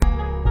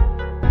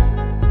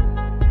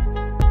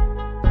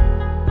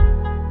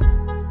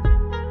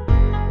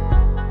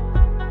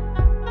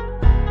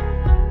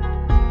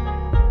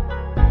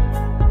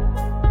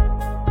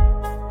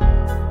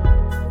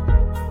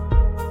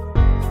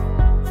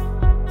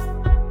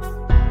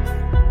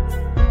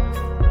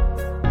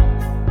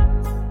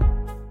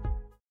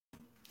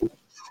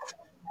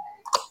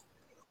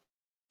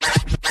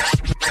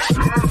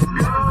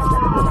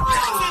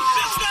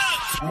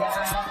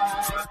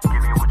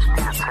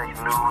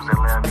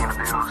What's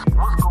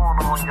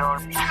going on, y'all?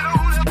 Give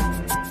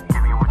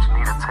you what you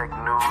need to tech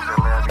news and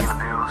lab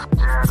interviews.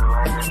 Jared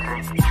Lang.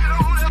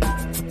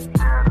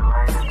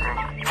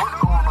 What's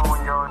going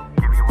on, y'all?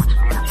 Give you what you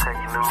need to tech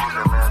news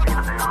and lab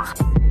interviews.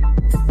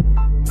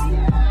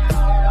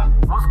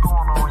 What's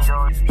going on,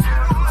 y'all?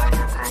 Jared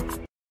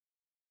Lang.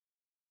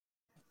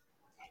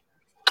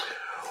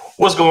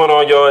 What's going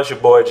on, y'all? It's your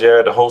boy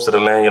Jared, the host of the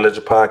Land Your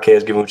Ledger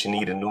podcast, giving what you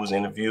need in news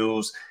and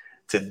interviews.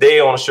 Today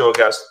on the show, I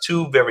got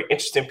two very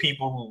interesting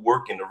people who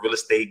work in the real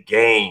estate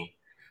game.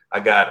 I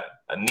got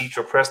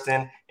Anitra,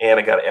 Preston, and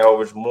I got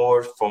Elridge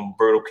Moore from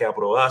Berto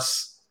Capital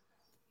Us.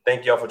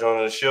 Thank y'all for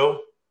joining the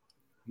show.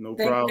 No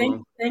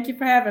problem. Thank you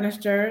for having us,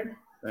 Jared.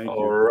 Thank you.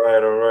 All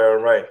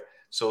right.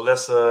 So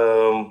let's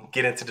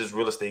get into this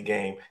real estate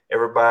game.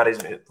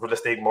 Everybody's real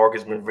estate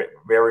market's been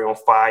very on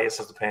fire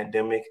since the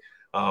pandemic.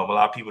 A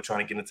lot of people trying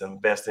to get into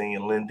investing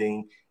and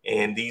lending,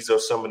 and these are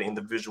some of the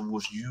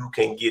individuals you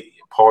can get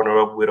partner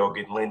up with or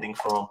get lending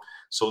from.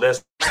 So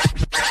let's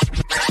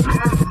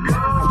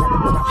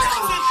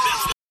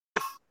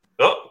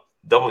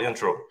double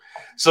intro.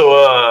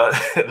 So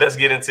let's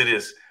get into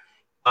this.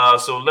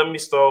 So let me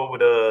start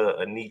with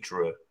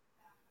Anitra.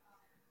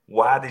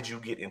 Why did you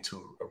get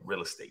into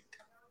real estate?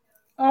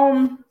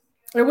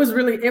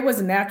 It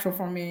was natural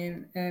for me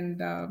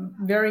and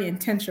very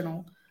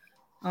intentional.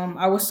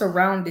 I was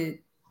surrounded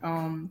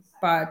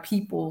by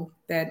people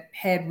that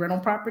had rental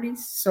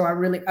properties, so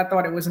I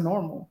thought it was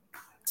normal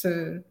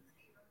to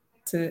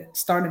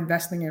start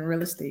investing in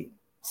real estate.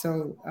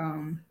 So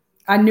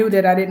I knew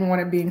that I didn't want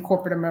to be in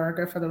corporate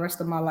America for the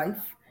rest of my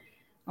life,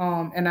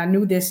 and I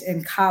knew this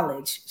in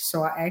college.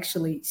 So I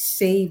actually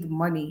saved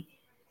money.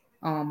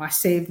 I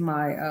saved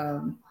my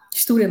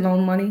student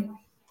loan money.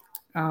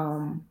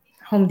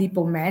 Home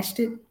Depot matched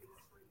it,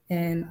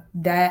 and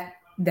that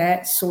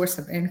source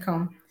of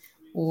income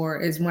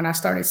is when I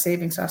started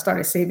saving. So I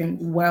started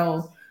saving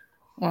well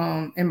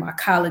in my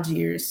college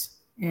years,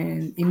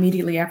 and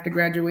immediately after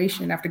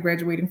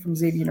graduating from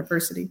Xavier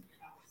University,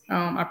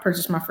 I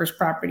purchased my first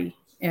property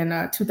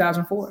in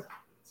 2004.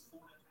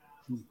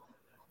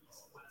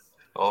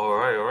 All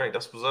right,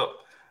 that's what's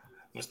up.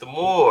 Mr.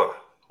 Moore,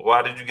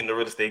 why did you get in the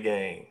real estate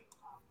game?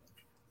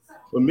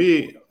 For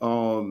me,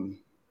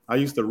 I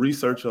used to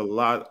research a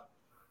lot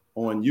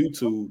on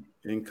YouTube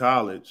in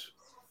college,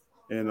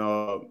 and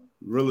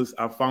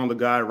I found a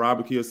guy,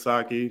 Robert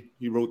Kiyosaki.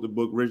 He wrote the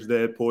book Rich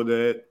Dad, Poor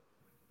Dad,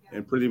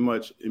 and pretty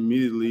much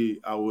immediately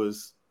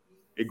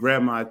it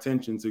grabbed my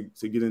attention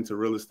to get into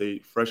real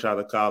estate fresh out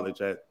of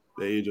college at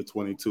the age of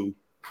 22,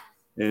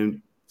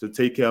 and to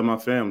take care of my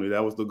family.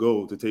 That was the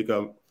goal,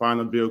 find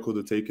a vehicle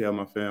to take care of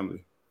my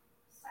family.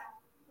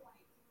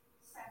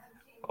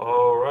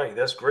 All right,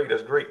 that's great.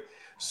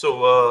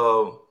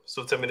 So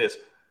tell me this: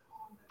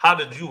 how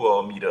did you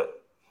all meet up?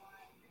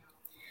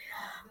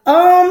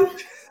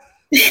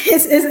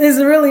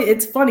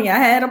 It's funny. I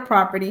had a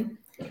property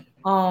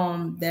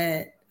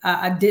that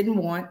I didn't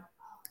want.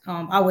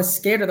 I was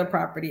scared of the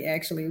property.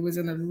 Actually, it was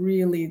in a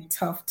really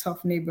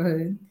tough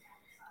neighborhood.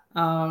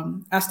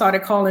 I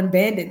started calling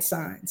bandit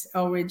signs.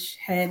 Elridge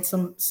had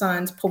some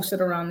signs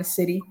posted around the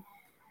city.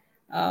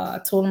 I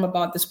told him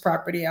about this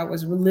property. I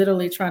was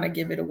literally trying to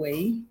give it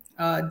away.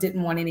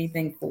 Didn't want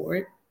anything for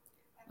it.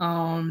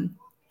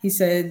 He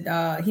said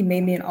he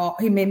made me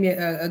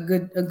a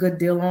good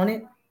deal on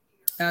it.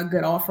 A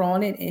good offer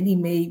on it, and he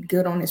made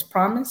good on his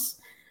promise.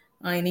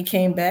 And he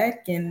came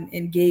back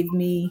and gave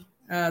me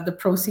the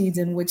proceeds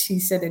in which he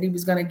said that he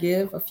was going to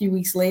give a few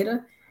weeks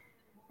later.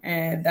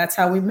 And that's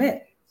how we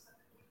met.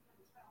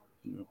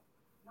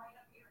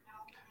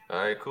 All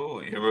right,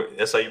 cool.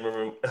 That's how you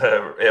remember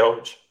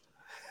Elridge?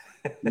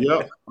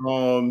 Yep.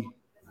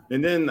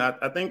 And then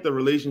I think the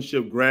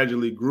relationship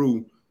gradually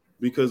grew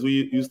because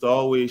we used to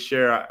always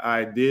share our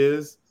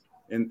ideas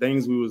and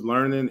things we was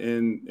learning,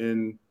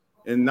 and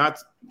not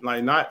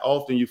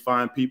often you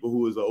find people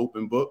who is an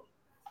open book.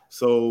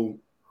 So,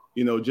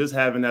 just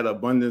having that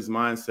abundance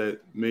mindset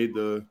made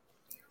the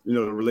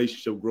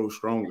relationship grow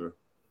stronger.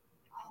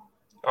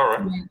 All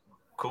right.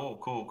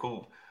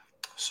 Cool.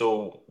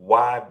 So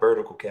why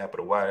Vertical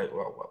Capital? Why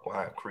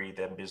create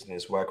that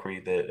business? Why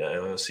create that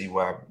LLC?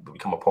 Why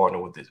become a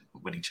partner with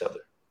each other?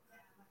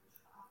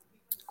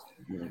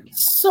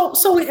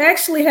 So we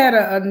actually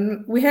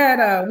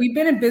we've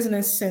been in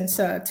business since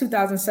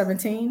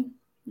 2017.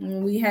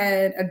 We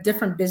had a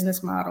different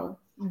business model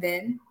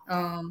then,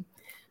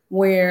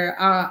 where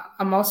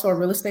I'm also a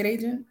real estate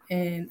agent,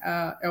 and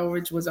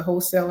Elridge was a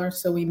wholesaler.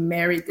 So we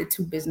married the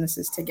two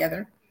businesses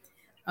together,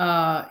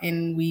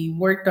 and we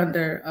worked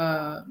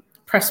under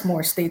Preston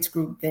Estates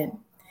Group then,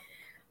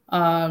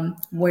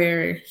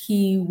 where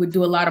he would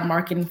do a lot of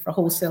marketing for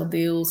wholesale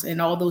deals,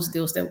 and all those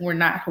deals that were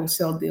not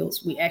wholesale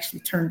deals, we actually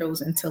turned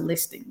those into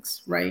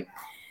listings, right?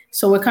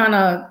 So we're kind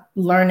of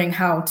learning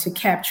how to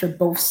capture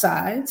both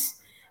sides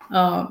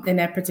in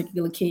that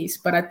particular case.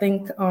 But I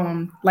think,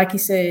 like you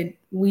said,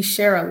 we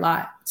share a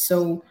lot.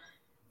 So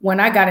when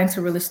I got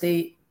into real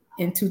estate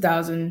in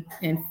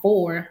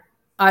 2004,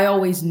 I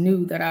always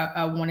knew that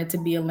I wanted to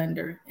be a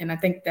lender. And I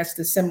think that's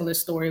the similar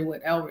story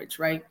with Elridge,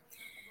 right?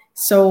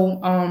 So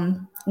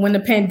when the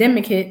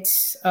pandemic hit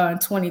in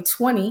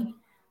 2020,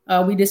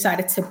 we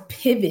decided to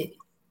pivot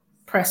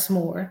Press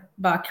more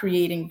by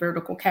creating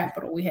vertical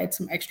capital. We had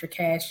some extra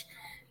cash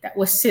that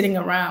was sitting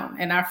around.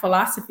 And our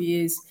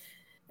philosophy is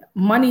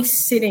money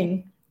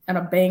sitting at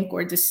a bank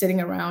or just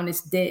sitting around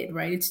is dead,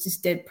 right? It's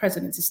just dead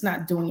presence. It's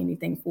not doing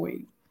anything for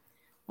you.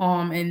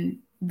 And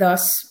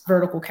thus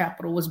vertical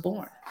capital was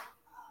born.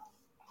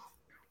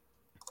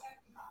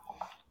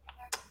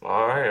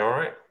 All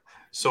right.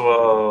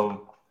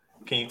 So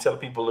can you tell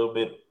people a little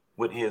bit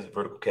what is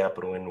vertical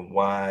capital and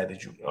why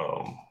did you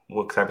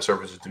what type of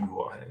services do you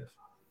all have?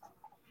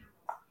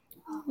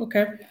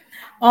 Okay.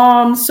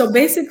 So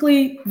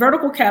basically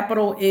vertical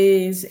capital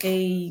is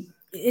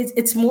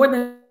it's more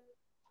than,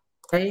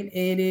 right?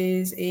 It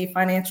is a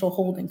financial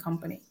holding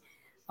company.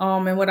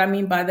 And what I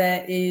mean by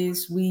that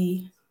is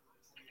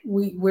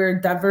we're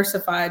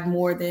diversified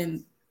more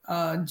than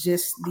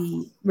just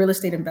the real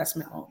estate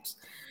investment loans.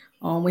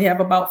 We have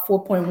about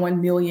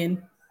 4.1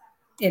 million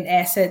in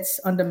assets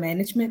under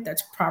management.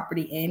 That's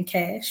property and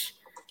cash.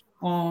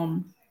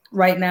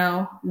 Right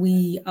now,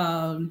 we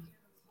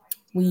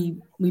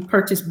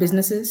purchase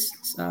businesses.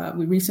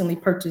 We recently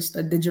purchased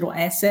a digital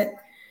asset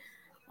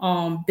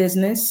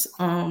business.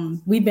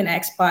 We've been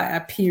asked by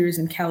our peers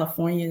in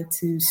California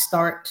to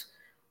start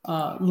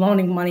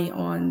loaning money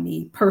on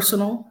the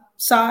personal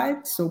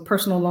side, so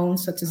personal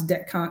loans such as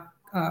debt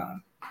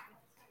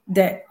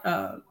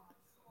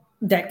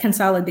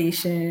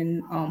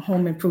consolidation,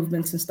 home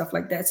improvements, and stuff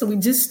like that. So we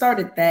just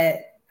started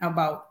that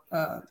about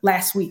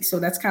last week. So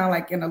that's kind of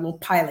like in a little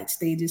pilot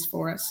stages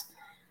for us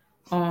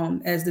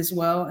as this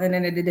well. And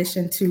then in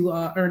addition to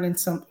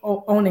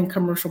owning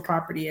commercial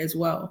property as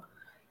well.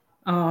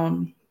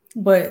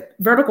 But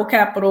vertical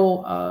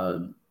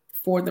capital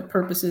for the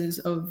purposes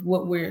of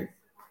what we're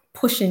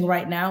pushing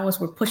right now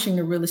is we're pushing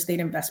the real estate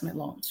investment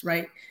loans,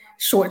 right?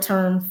 Short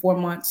term, 4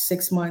 months,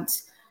 6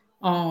 months,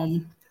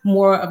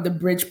 more of the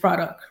bridge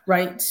product,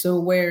 right? So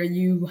where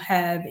you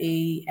have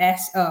a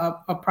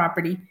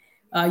property,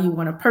 you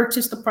want to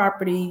purchase the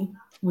property,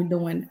 we're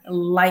doing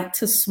light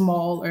to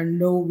small or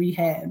no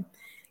rehab.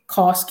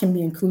 Cost can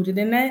be included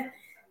in that.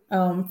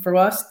 For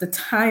us, the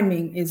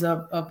timing is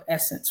of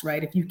essence,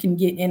 right? If you can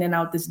get in and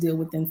out this deal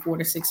within 4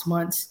 to 6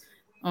 months,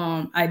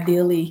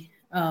 ideally,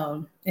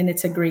 and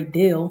it's a great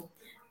deal,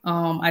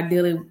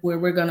 ideally where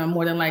we're going to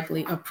more than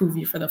likely approve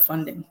you for the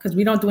funding because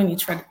we don't do any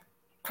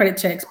credit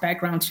checks,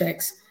 background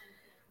checks.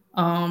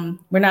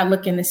 We're not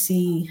looking to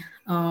see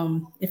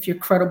if you're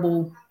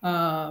credible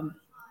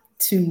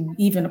to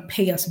even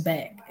pay us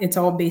back. It's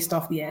all based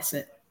off the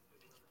asset.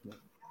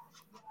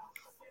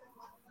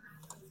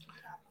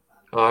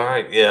 All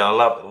right, yeah, a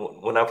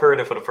lot. When I've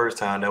heard it for the first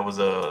time, that was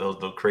a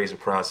crazy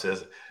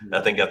process. I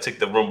think I took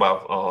the room by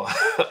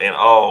and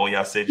all when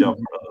y'all said y'all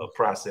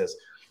process.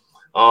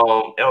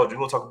 Elridge, you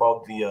want to talk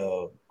about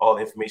the all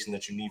the information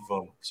that you need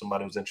from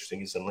somebody who's interested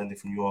in some lending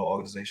from your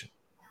organization?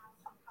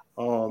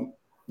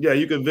 Yeah,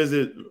 you can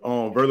visit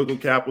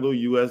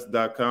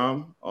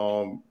verticalcapitalus.com,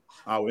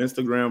 our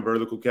Instagram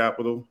Vertical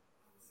Capital,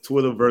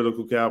 Twitter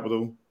Vertical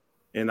Capital,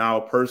 and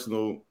our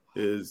personal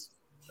is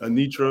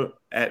Anitra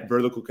at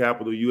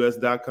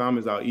verticalcapitalus.com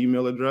is our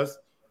email address,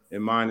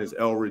 and mine is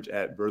Elridge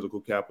at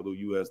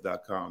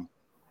verticalcapitalus.com.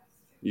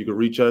 You can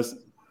reach us,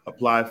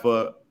 apply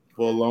for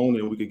a loan,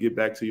 and we could get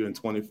back to you in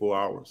 24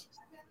 hours.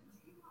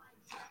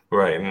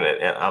 Right, and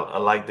I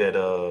like that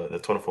the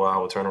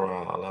 24-hour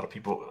turnaround. A lot of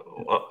people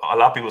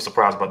are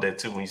surprised about that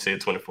too when you say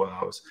 24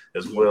 hours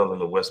as well in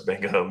the West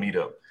Bank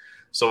meetup.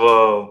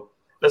 So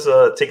let's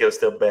take it a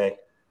step back.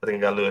 I think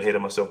I got a little ahead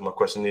of myself. My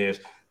question is,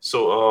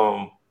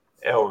 so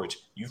Elridge,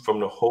 you from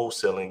the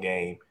wholesaling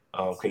game.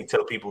 Can you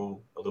tell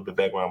people a little bit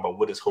background about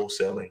what is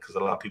wholesaling? Because a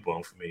lot of people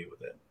aren't familiar with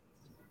that.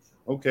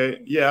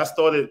 Okay, yeah, I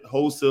started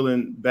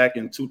wholesaling back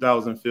in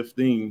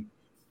 2015,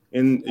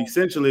 and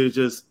essentially it's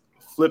just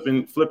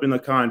flipping a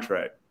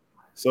contract.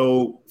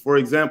 So, for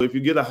example, if you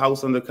get a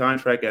house under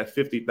contract at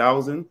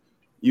 $50,000,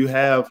 you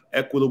have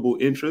equitable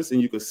interest,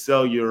 and you could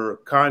sell your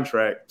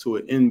contract to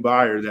an end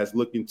buyer that's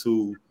looking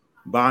to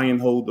buy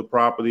and hold the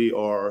property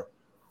or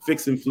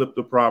fix and flip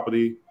the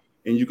property,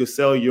 and you could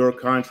sell your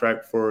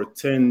contract for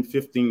 $10,000,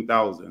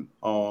 $15,000.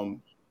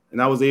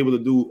 And I was able to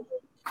do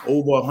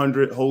over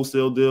 100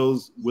 wholesale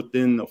deals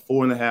within a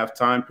 4.5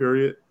 time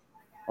period,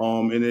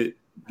 and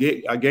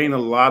I gained a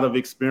lot of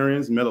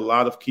experience, met a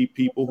lot of key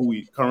people who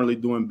we currently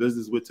doing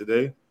business with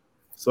today.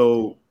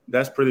 So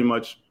that's pretty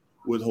much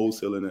what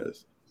wholesaling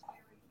is.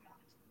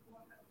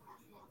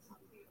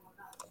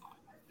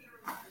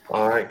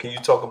 All right. Can you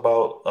talk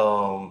about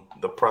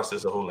the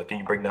process of wholesaling? Can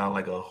you break down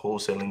like a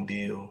wholesaling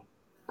deal?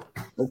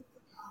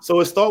 So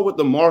it started with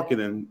the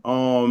marketing.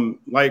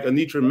 Like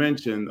Anitra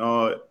mentioned,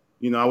 I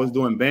was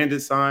doing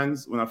bandit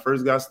signs when I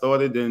first got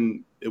started.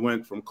 Then it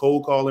went from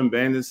cold calling,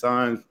 bandit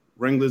signs,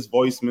 ringless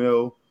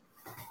voicemail,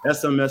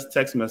 SMS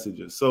text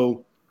messages.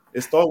 So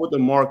it started with the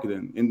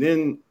marketing, and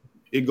then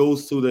it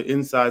goes to the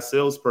inside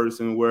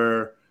salesperson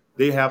where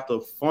they have to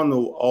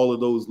funnel all of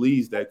those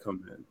leads that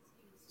come in.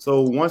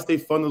 So once they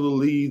funnel the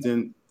leads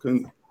and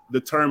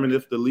determine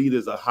if the lead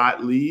is a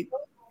hot lead,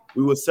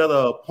 we would set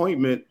an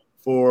appointment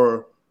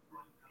for,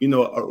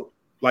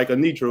 like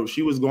Anitra.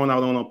 She was going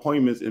out on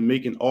appointments and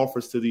making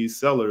offers to these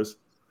sellers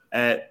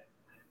at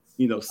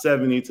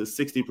 70 to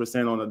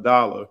 60% on the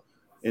dollar.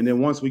 And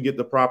then once we get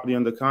the property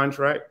under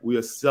contract,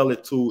 we'll sell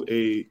it to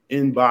a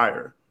end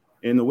buyer.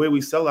 And the way we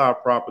sell our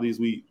properties,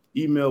 we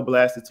email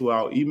blast it to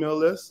our email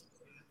list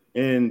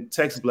and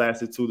text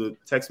blast it to the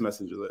text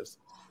messenger list.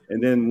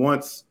 And then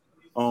once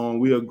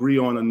we agree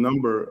on a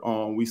number,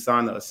 we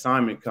sign the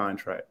assignment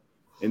contract.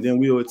 And then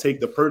we will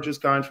take the purchase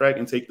contract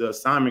and take the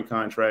assignment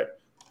contract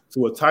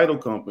to a title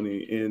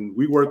company. And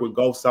we work with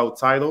Gulf South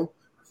Title,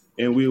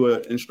 and we will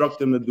instruct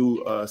them to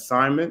do an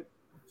assignment.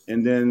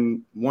 And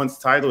then once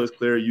title is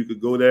clear, you could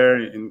go there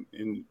and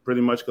pretty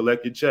much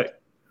collect your check.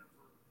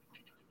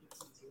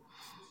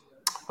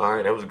 All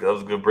right, that was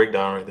a good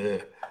breakdown right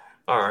there.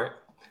 All right,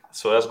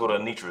 so let's go to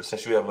Anitra.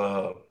 Since you have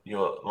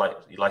you're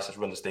licensed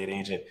real estate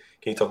agent,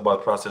 can you talk about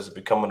the process of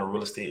becoming a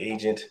real estate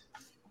agent?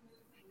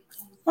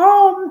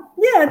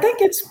 Yeah, I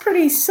think it's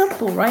pretty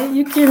simple, right?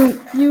 You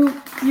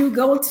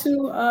go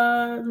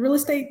to real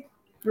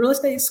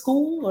estate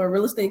school or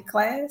real estate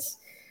class.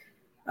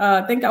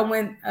 I think I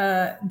went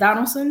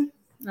Donaldson.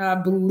 I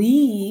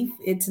believe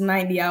it's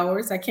 90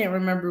 hours. I can't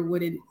remember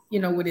what it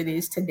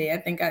is today. I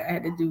think I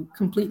had to do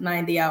complete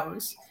 90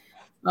 hours.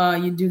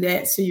 You do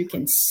that so you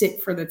can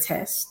sit for the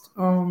test.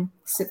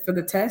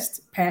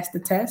 Pass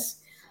the test.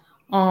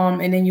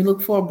 And then you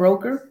look for a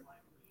broker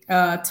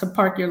to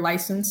park your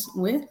license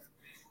with.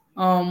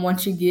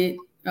 Once you get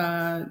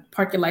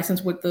park your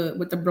license with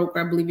the broker,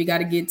 I believe you got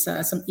to get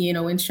some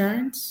E&O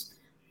insurance.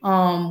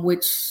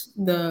 Which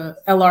the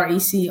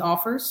LREC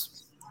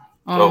offers.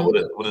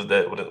 What is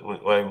that?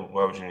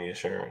 Why would you need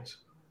insurance?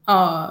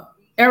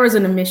 Errors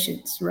and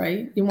emissions,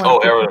 right?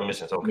 Errors and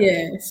emissions. Okay.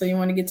 Yeah, so you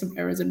want to get some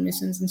errors and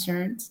emissions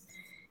insurance,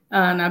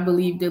 and I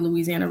believe the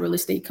Louisiana Real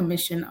Estate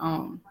Commission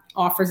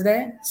offers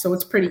that. So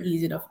it's pretty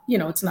easy to,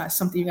 it's not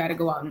something you got to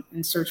go out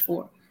and search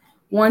for.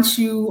 Once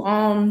you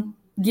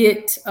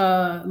get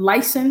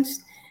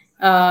licensed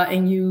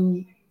and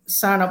you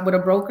sign up with a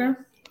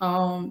broker,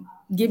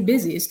 get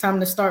busy. It's time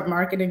to start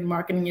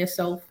marketing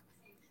yourself,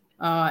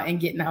 and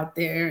getting out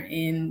there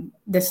and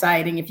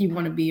deciding if you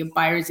want to be a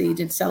buyer's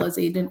agent, seller's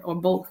agent, or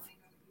both.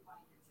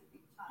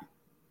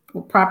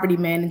 Or property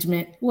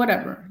management,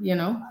 whatever,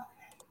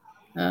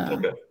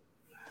 Okay.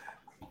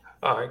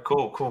 All right,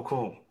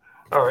 cool.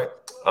 All right.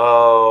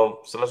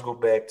 So let's go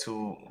back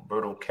to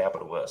Berto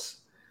Capital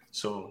West.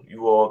 So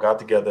you all got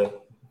together.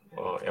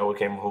 Elwood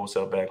came from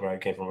wholesale background, you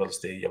came from real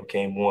estate, you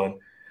became one.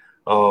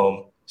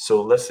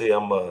 So let's say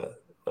I'm a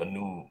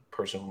new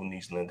person who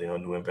needs lending, or a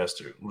new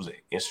investor who's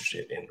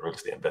interested in real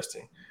estate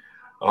investing.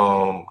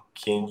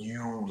 Can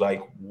you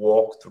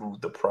walk through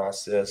the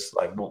process?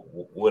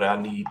 What I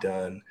need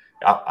done?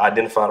 I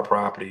identify the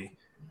property.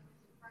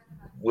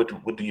 What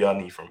do y'all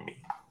need from me?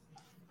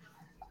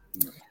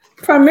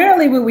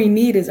 Primarily, what we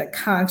need is a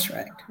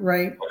contract,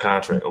 right? A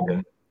contract,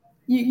 okay.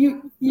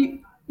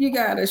 You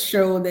gotta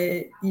show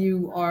that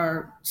you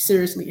are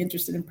seriously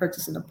interested in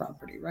purchasing a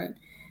property, right?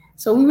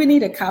 So we would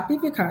need a copy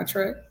of your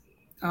contract.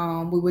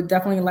 We would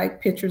definitely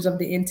like pictures of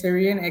the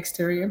interior and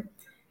exterior.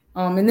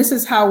 And this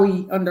is how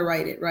we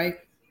underwrite it, right?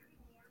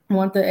 We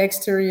want the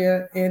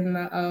exterior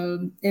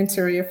and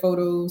interior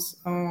photos,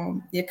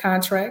 your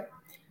contract.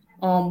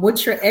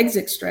 What's your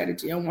exit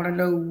strategy? I want to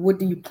know, what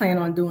do you plan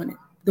on doing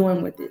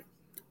with it?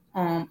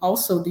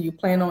 Also, do you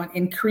plan on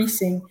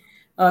increasing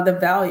the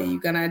value? You're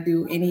going to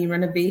do any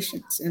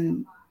renovations,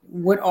 and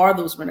what are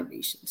those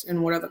renovations,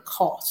 and what are the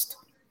costs?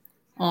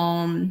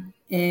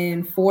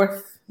 And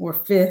fourth or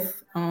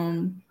fifth,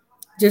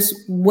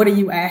 just what are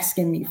you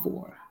asking me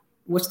for?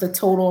 What's the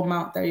total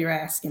amount that you're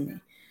asking me?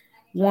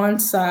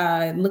 Once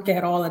I look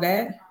at all of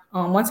that,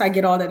 once I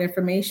get all that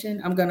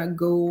information, I'm going to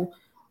go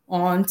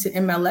on to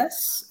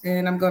MLS,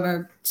 and I'm going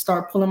to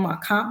start pulling my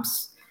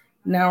comps,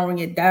 narrowing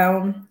it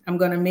down. I'm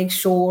going to make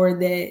sure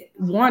that,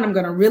 I'm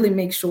going to really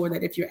make sure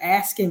that if you're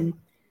asking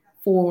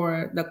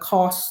for the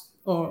cost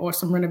or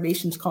some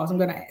renovations costs, I'm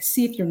going to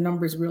see if your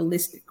number is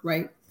realistic,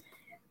 right?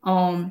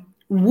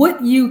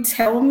 What you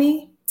tell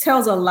me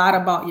tells a lot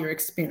about your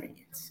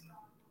experience.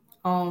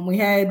 We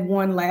had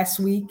one last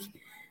week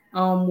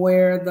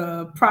where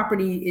the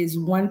property is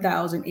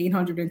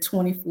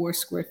 1,824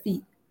 square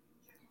feet.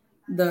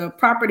 The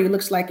property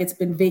looks like it's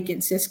been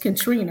vacant since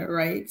Katrina,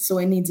 right? So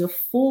it needs a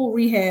full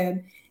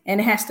rehab,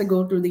 and it has to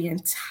go through the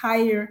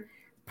entire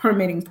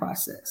permitting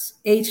process,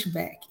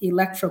 HVAC,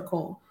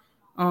 electrical,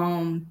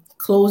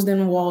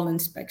 closed-in wall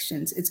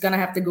inspections. It's going to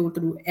have to go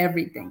through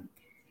everything.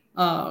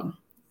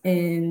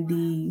 And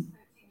the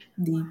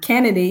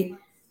candidate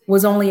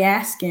was only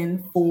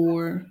asking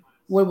for,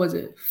 what was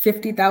it,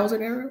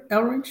 50,000,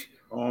 Elridge?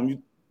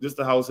 This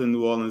the house in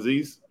New Orleans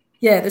East?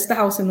 Yeah, that's the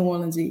house in New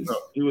Orleans East. So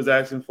he was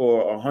asking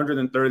for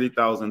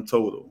 130,000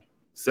 total,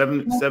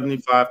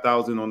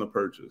 75,000 on the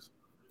purchase.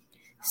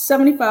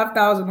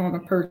 75,000 on the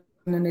purchase,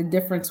 and then the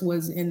difference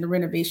was in the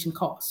renovation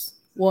costs.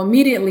 Well,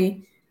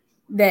 immediately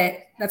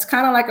that's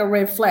kind of like a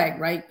red flag,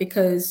 right?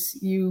 Because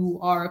you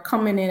are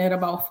coming in at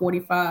about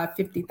 45,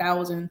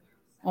 50,000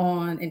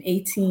 on an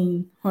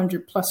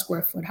 1,800 plus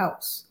square foot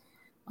house.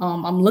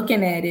 I'm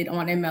looking at it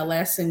on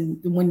MLS, and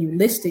when you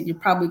list it, you're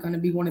probably going to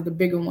be one of the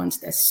bigger ones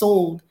that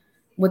sold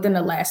within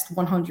the last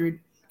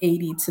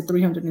 180 to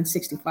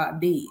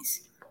 365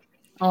 days.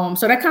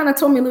 So that kind of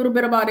told me a little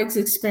bit about its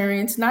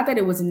experience. Not that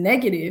it was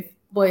negative,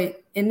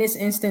 but in this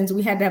instance,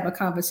 we had to have a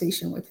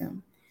conversation with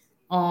him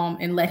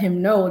and let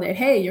him know that,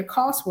 hey, your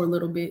costs were a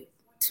little bit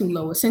too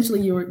low. Essentially,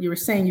 you were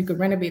saying you could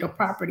renovate a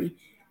property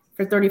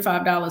for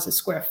 $35 a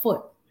square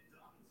foot.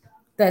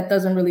 That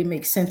doesn't really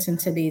make sense in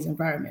today's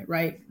environment,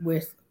 right?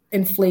 With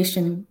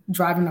inflation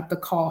driving up the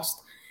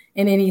cost.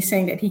 And then he's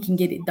saying that he can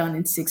get it done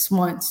in 6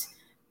 months,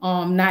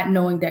 not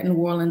knowing that New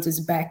Orleans is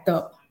backed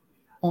up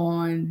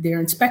on their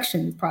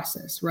inspection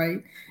process,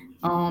 right?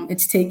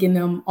 It's taken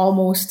them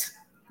almost,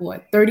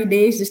 30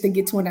 days just to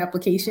get to an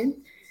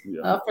application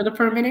for the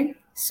permitting.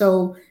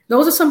 So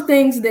those are some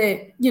things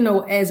that,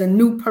 as a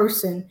new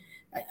person,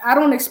 I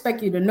don't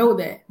expect you to know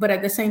that. But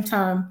at the same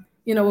time,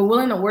 we're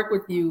willing to work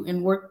with you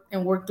and work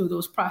through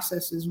those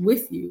processes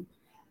with you,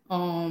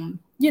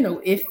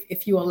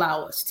 if you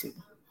allow us to.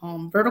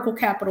 Vertical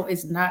Capital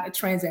is not a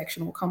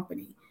transactional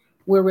company.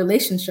 We're a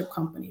relationship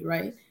company,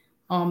 right?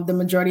 The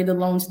majority of the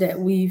loans that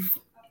we've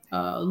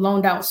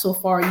loaned out so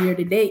far year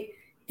to date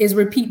is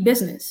repeat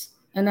business.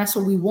 And that's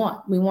what we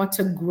want. We want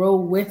to grow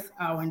with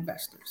our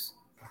investors.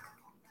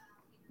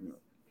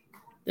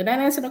 Did that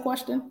answer the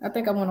question? I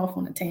think I went off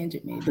on a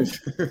tangent, maybe.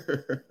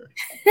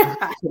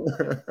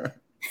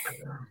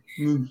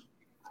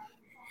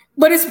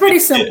 But it's pretty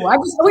simple.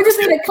 We just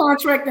need a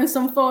contract and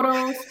some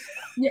photos,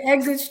 your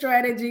exit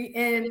strategy,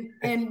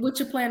 and what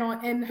you plan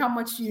on and how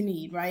much you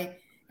need, right?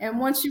 And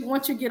once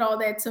you get all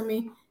that to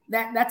me,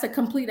 that's a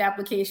complete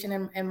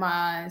application in my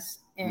eyes,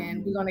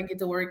 and we're gonna get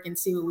to work and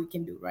see what we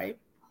can do, right?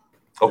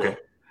 Okay.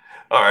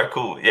 All right,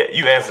 cool. Yeah,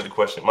 you answered the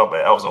question. My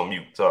bad. I was on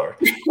mute. Sorry.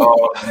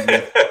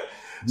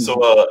 So,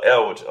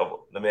 Elridge,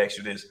 let me ask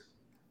you this: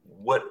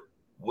 what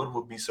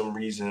would be some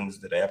reasons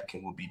that the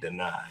applicant would be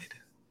denied?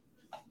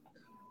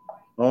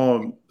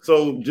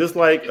 So just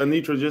like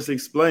Anitra just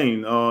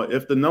explained,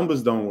 if the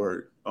numbers don't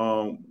work,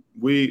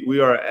 we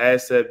are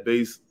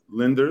asset-based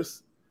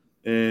lenders,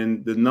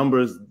 and the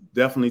numbers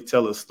definitely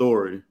tell a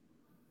story.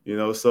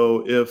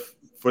 So if,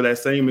 for that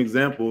same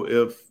example,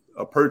 if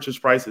a purchase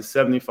price is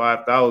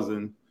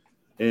 $75,000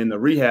 and the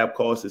rehab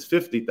cost is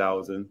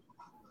 $50,000,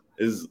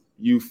 is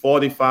you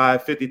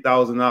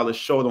 $50,000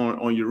 short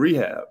on your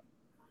rehab.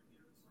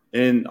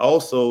 And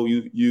also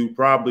you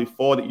probably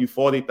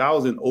 $40,000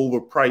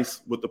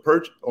 overpriced with the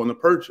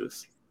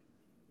purchase.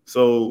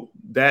 So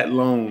that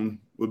loan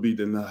would be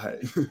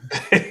denied.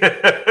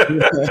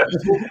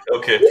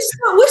 Okay.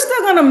 We're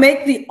still gonna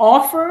make the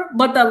offer,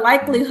 but the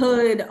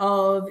likelihood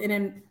of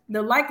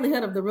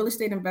the real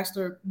estate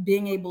investor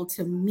being able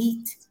to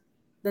meet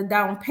the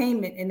down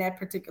payment in that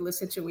particular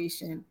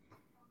situation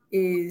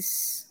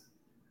is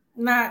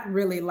not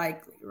really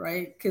likely,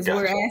 right? Because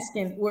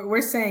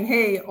we're saying,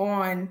 hey,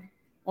 on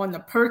the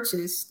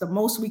purchase, the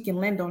most we can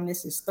lend on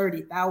this is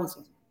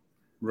 $30,000.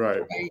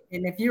 Right.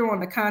 And if you're on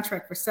the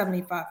contract for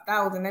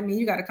 $75,000, that means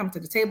you got to come to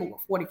the table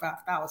with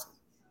 $45,000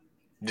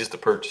 just to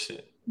purchase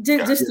it.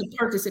 Just to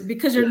purchase it,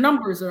 because your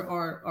numbers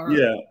are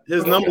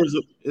his numbers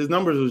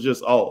was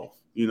just off.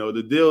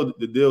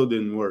 The deal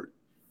didn't work.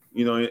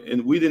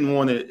 And we didn't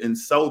want to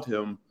insult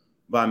him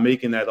by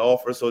making that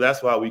offer, so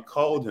that's why we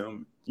called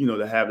him,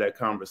 to have that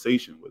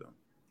conversation with him.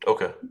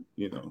 Okay.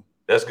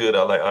 That's good.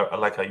 I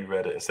like how you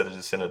read it instead of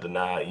just sending a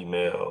deny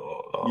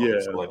email or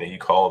something like that. You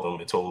called them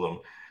and told them,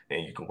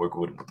 and you can work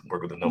with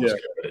the numbers for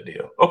the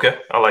deal. Okay,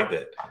 I like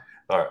that.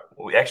 All right.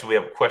 We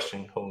have a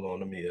question. Hold on,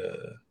 let me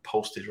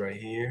post it right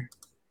here.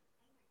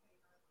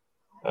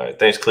 All right.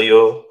 Thanks,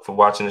 Cleo, for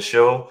watching the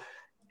show.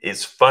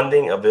 Is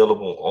funding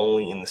available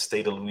only in the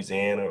state of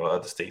Louisiana or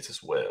other states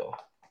as well?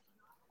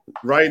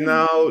 Right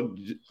now,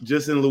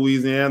 just in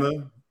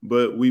Louisiana,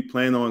 but we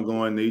plan on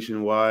going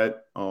nationwide.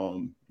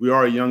 We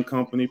are a young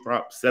company,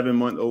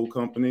 7-month-old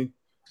company,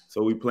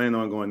 so we plan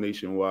on going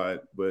nationwide,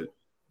 but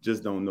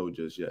just don't know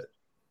just yet.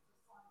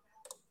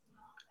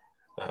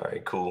 All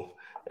right, cool.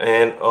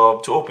 And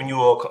to open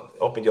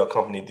your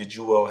company, did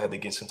you all have to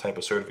get some type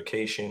of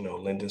certification or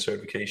lending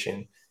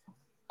certification?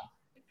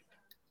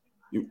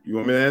 You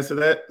want me to answer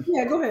that?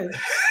 Yeah, go ahead.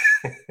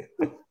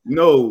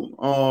 No.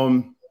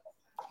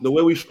 The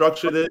way we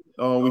structured it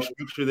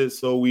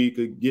so we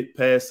could get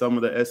past some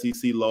of the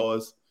SEC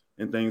laws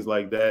and things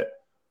like that.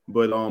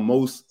 But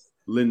most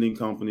lending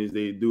companies,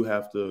 they do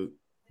have to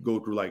go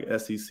through like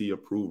SEC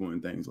approval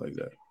and things like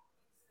that.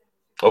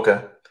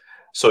 Okay.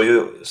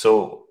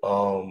 So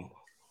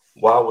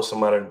why would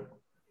somebody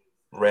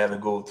rather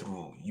go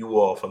through you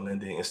all for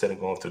lending instead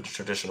of going through the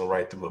traditional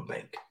right through a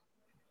bank?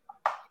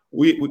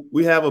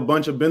 We have a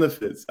bunch of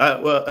benefits.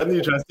 I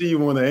need to see you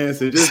want to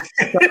answer. Just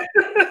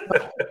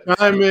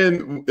chime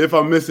in if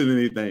I'm missing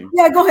anything.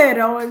 Yeah, go ahead,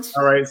 Owens.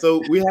 All right.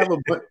 So we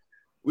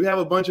have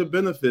a bunch of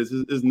benefits.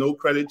 There's no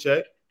credit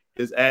check.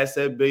 It's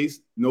asset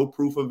based. No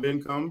proof of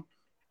income.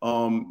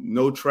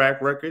 no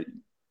track record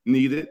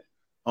needed.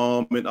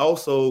 And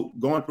also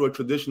going through a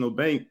traditional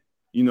bank,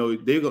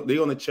 they're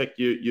going to check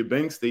your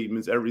bank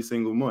statements every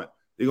single month.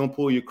 They're going to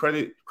pull your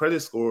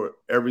credit score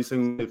every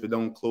single month if it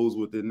don't close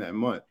within that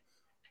month.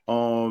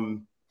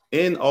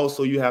 And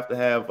also you have to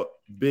have a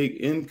big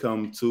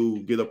income to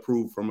get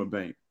approved from a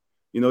bank.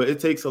 It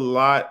takes a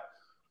lot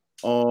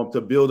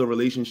to build a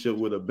relationship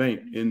with a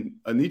bank. And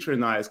Anitra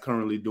and I is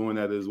currently doing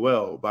that as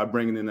well by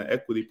bringing in an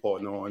equity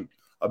partner on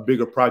a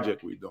bigger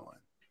project we're doing.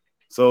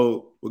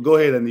 So go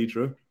ahead,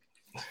 Anitra.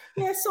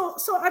 Yeah, so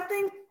I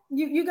think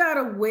you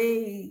gotta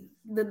weigh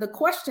the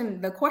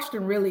question. The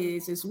question really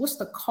is what's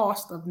the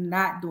cost of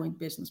not doing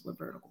business with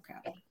Vertical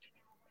Capital?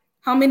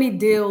 How many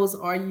deals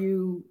are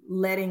you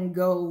letting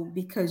go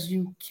because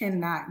you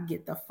cannot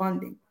get the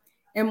funding?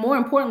 And more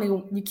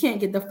importantly, you can't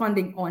get the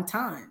funding on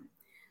time.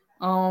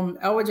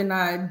 Elridge and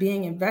I,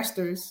 being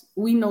investors,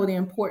 we know the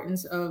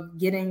importance of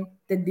getting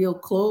the deal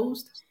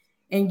closed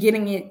and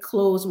getting it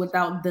closed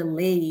without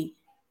delay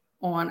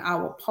on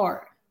our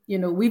part.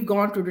 We've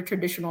gone through the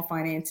traditional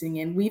financing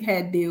and we've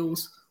had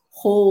deals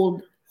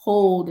hold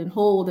until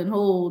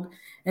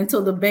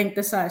the bank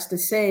decides to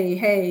say,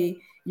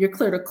 hey, you're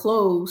clear to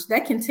close.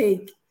 That can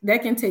take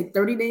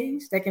 30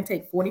 days. That can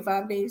take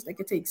 45 days. That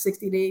can take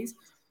 60 days.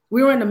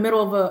 We were in the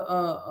middle of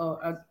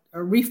a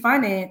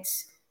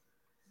refinance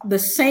the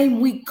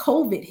same week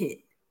COVID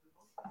hit.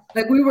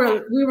 Like we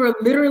were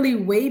literally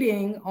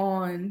waiting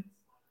on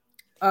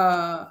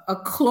a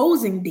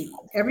closing date.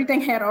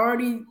 Everything had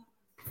already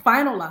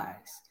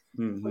finalized.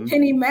 Mm-hmm.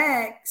 Penny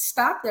Mac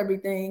stopped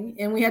everything,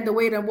 and we had to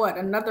wait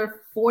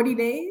another 40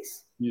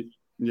 days.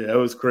 Yeah, it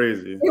was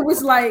crazy. It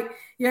was like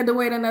you had to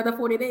wait another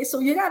 40 days. So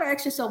you got to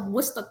ask yourself,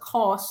 what's the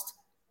cost?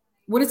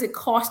 What is it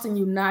costing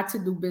you not to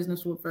do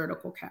business with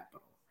Vertical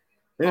Capital?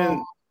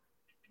 And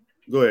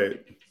go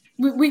ahead.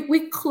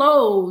 We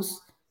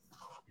close.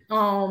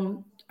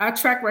 Our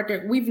track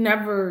record, we've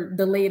never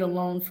delayed a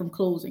loan from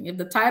closing. If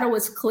the title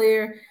is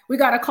clear, we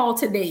got a call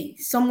today.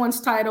 Someone's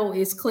title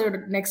is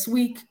cleared next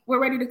week. We're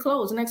ready to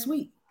close next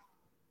week.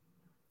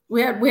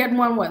 We had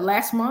one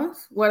last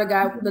month where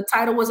the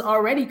title was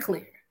already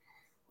clear.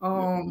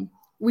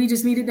 We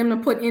just needed them to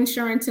put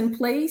insurance in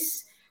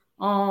place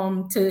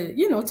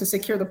to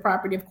secure the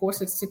property, of course,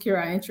 to secure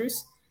our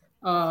interest,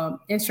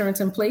 insurance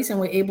in place, and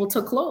we're able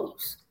to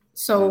close.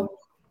 So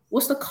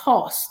what's the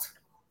cost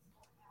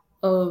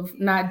of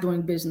not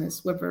doing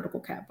business with Vertical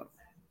Capital?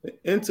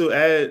 And to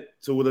add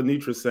to what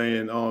Anitra's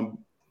saying,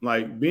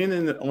 like being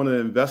on the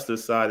investor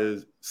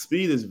side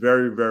speed is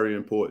very, very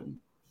important.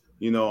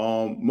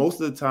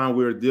 Most of the time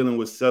we're dealing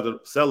with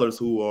sellers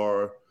who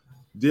are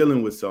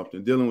dealing with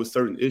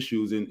certain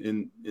issues,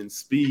 and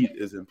speed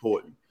is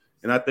important.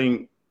 And I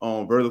think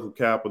Vertical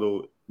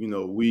Capital,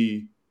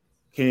 we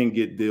can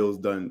get deals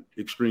done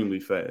extremely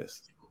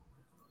fast.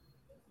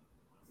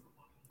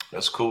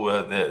 That's cool.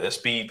 That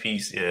speed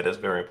piece, yeah, that's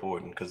very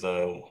important because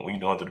when you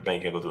go into the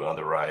bank, you go through the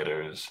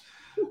underwriters,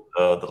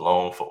 the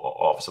loan for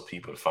officer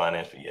people, the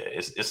finance. Yeah,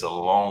 it's a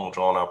long,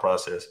 drawn out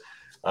process.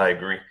 I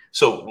agree.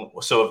 So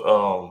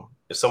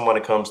if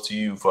someone comes to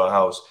you for a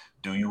house,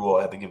 do you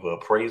all have to give an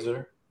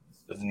appraiser?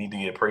 Does it need to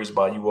get appraised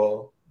by you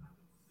all?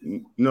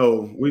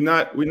 No, we're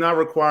not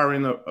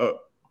requiring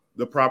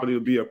the property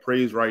to be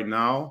appraised right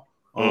now.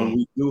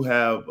 We do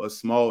have a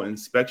small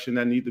inspection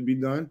that needs to be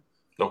done.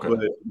 Okay.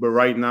 But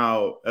right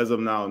now, as of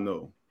now,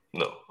 no.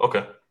 No.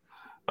 Okay.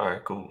 All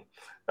right. Cool.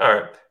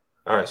 All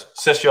right.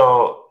 Since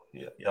y'all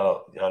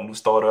new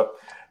startup,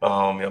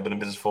 y'all been in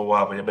business for a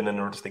while, but y'all been in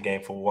the real estate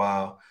game for a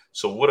while.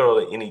 So, what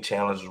are any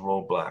challenges,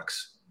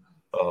 roadblocks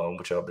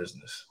with y'all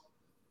business?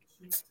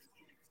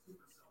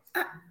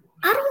 I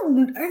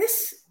don't.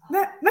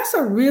 That's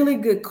a really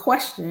good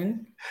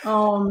question.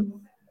 I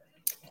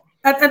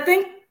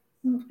think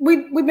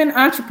we've been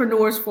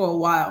entrepreneurs for a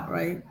while,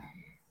 right?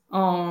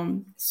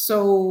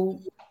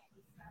 So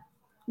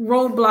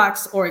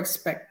roadblocks are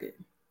expected,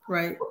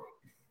 right?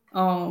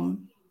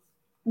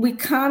 We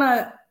kind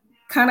of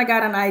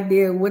got an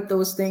idea what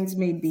those things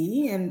may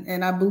be,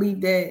 and I believe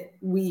that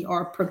we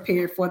are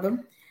prepared for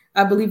them.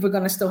 I believe we're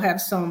going to still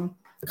have some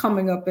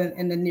coming up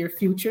in the near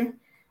future,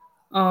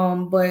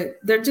 but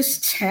they're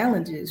just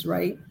challenges,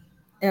 right?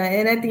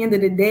 And at the end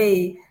of the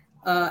day,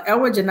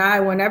 Elridge and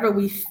I, whenever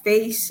we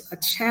face a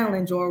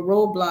challenge or a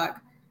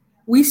roadblock,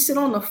 we sit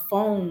on the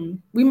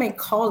phone. We may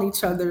call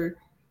each other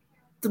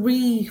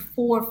 3,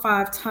 4,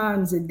 5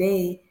 times a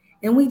day,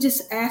 and we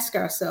just ask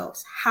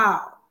ourselves,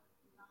 how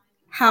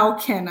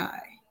can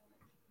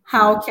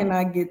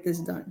I get this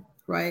done?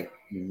 Right?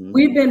 Mm-hmm.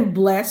 We've been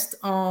blessed.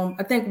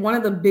 I think one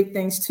of the big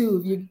things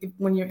too,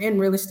 when you're in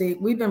real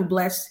estate, we've been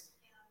blessed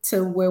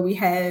to where we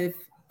have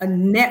a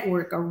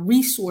network, a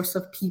resource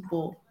of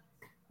people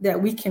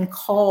that we can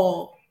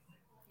call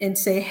and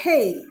say,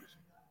 hey,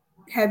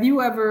 have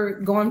you ever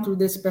gone through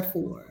this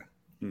before?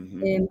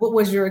 Mm-hmm. And what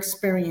was your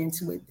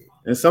experience with it?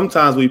 And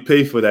sometimes we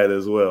pay for that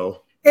as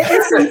well.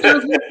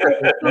 Sometimes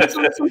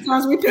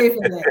we pay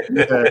for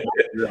that.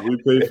 Yeah, we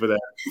pay for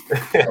that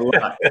a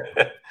lot.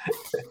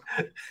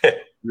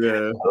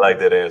 Yeah, I like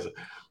that answer.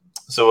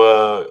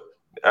 So,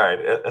 All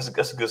right, that's a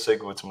good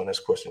segue to my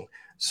next question.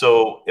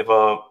 So, if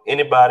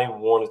anybody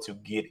wanted to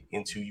get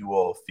into you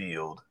all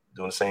field,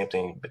 doing the same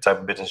thing, the type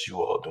of business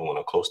you all doing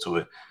or close to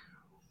it,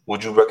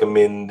 would you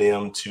recommend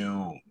them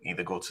to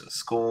either go to the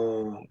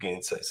school,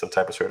 get some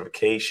type of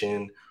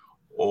certification,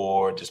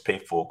 or just pay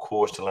for a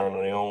course to learn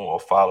on their own, or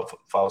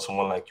follow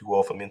someone like you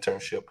all from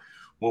internship?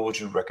 What would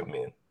you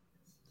recommend?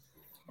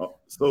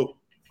 So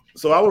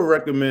I would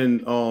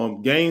recommend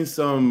gain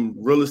some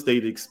real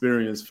estate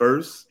experience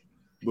first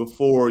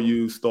before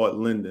you start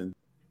lending,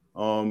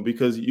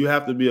 because you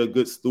have to be a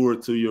good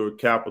steward to your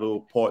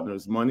capital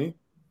partner's money.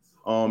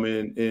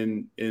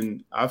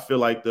 And I feel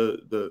like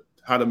the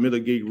how to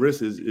mitigate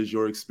risk is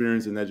your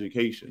experience and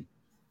education.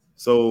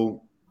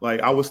 So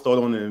like I would start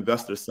on the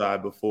investor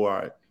side before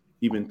I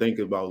even think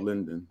about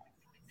lending.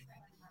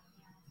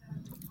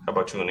 How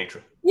about you,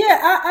 Anitra?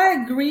 Yeah,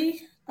 I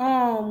agree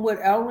with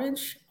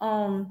Elridge.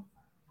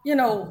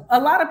 A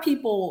lot of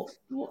people,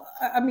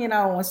 I mean,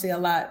 I don't want to say a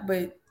lot,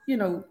 but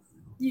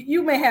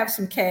you may have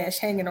some cash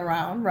hanging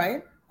around,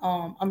 right?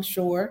 I'm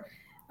sure.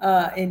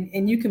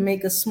 And you can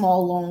make a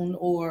small loan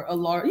or a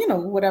large,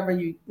 whatever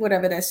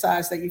that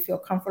size that you feel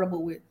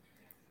comfortable with.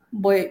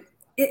 But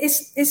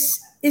it's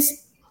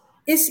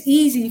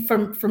easy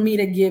for me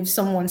to give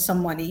someone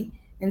some money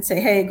and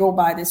say, hey, go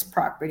buy this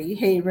property,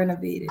 hey,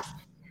 renovate it.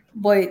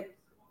 But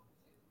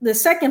the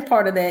second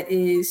part of that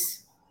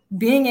is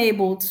being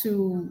able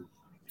to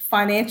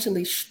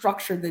financially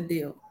structure the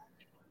deal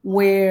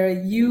where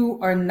you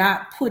are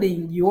not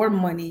putting your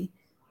money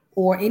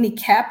or any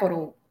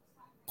capital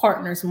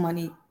partner's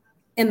money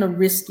in the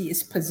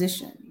riskiest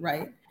position,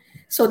 right?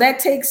 So that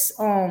takes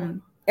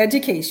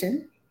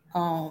education.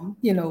 I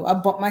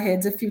bumped my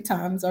heads a few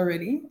times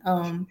already.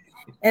 And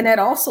that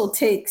also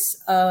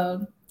takes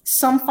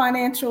some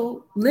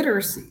financial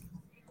literacy.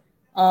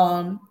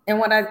 And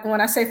when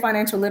I say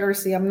financial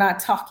literacy, I'm not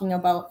talking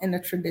about in the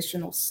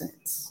traditional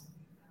sense,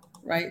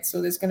 right?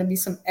 So there's going to be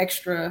some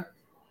extra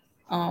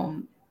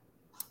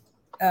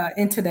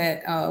into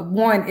that.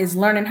 One is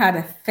learning how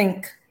to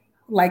think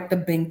like the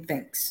bank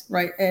thinks,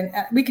 right? And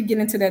we could get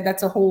into that.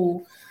 That's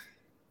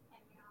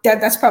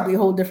probably a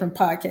whole different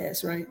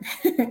podcast, right?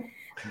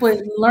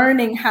 But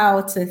learning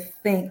how to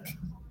think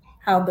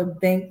how the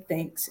bank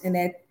thinks, and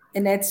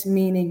that's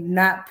meaning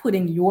not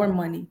putting your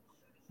money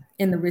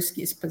in the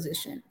riskiest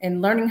position,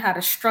 and learning how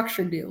to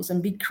structure deals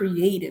and be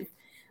creative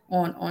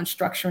on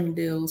structuring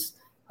deals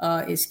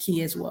is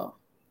key as well.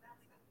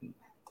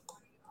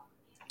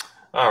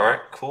 All right,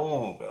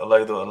 cool. I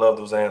love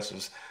those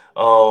answers.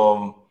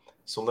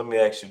 So let me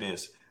ask you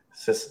this: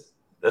 since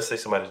let's say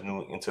somebody's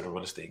new into the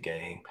real estate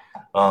game,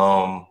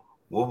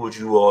 what would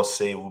you all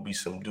say would be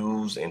some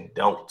do's and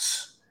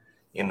don'ts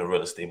in the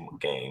real estate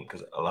game?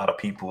 Because a lot of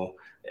people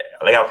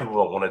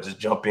want to just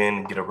jump in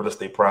and get a real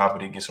estate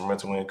property, get some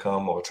rental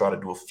income, or try to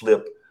do a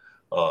flip,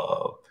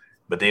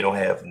 but they don't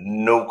have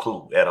no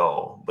clue at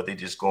all. But they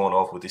just going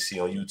off what they see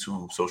on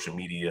YouTube, social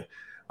media.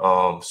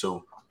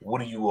 So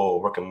what do you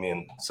all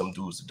recommend some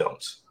do's and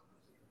don'ts?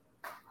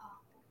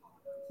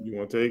 You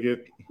want to take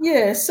it?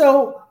 Yeah.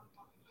 So,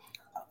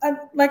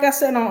 like I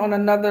said on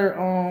another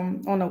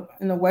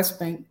in the West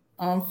Bank,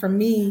 for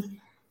me,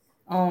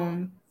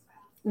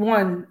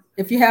 one,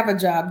 if you have a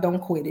job, don't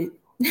quit it.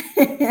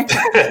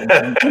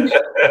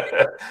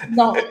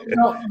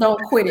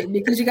 don't quit it,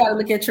 because you got to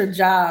look at your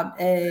job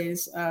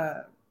as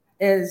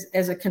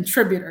a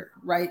contributor,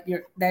 right?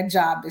 That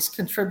job is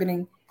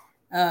contributing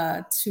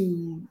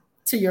to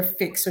your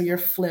fix or your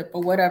flip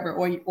or whatever,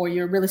 or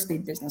your real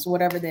estate business,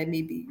 whatever that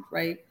may be,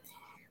 right?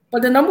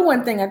 But the number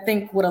one thing I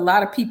think what a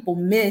lot of people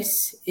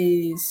miss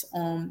is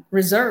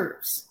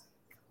reserves,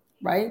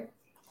 right?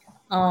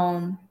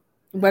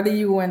 Whether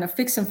you were in a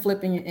fix and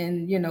flipping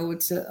and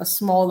it's a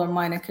small or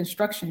minor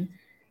construction,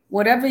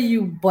 whatever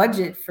you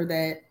budget for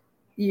that,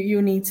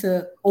 you need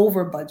to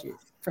over budget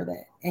for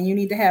that, and you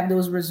need to have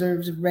those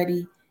reserves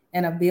ready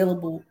and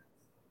available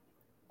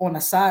on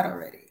the side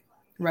already,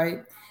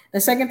 right?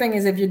 The second thing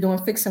is if you're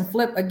doing fix and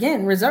flip,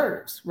 again,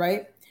 reserves,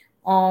 right?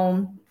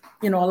 A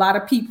lot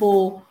of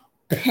people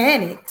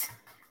panicked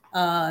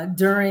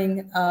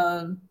during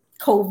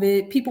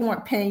COVID. People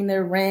weren't paying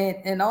their rent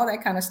and all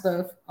that kind of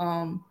stuff.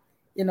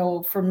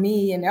 For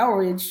me and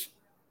Elridge,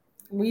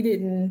 we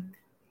didn't.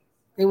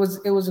 It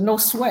was no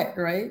sweat,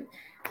 right?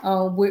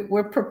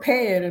 We're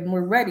prepared and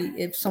we're ready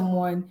if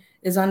someone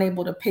is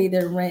unable to pay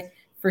their rent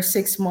for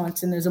 6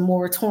 months and there's a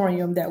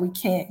moratorium that we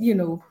can't,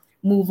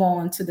 move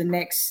on to the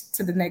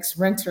next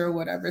renter or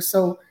whatever.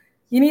 So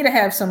you need to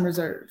have some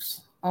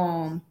reserves.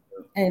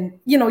 And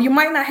you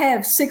might not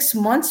have 6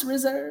 months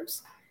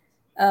reserves,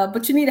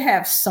 but you need to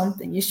have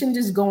something. You shouldn't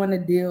just go in a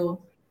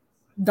deal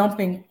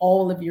dumping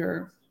all of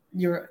your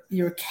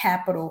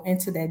capital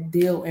into that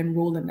deal and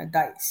rolling the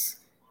dice,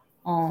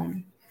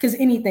 because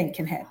anything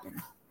can happen.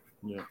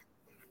 Yeah.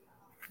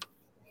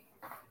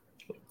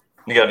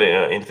 You got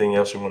anything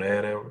else you want to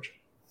add, Elridge?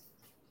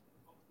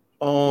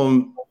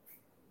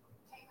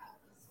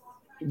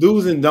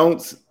 Do's and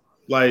don'ts,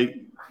 like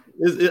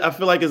I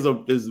feel like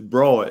it's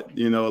broad.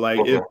 Like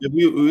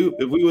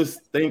if we was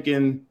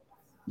thinking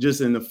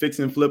just in the fix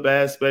and flip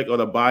aspect or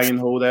the buy and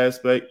hold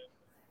aspect,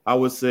 I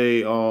would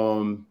say,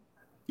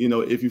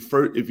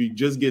 if you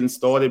just getting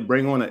started,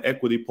 bring on an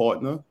equity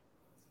partner,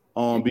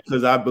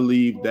 because I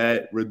believe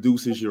that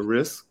reduces your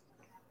risk.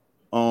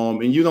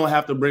 And you don't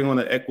have to bring on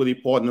an equity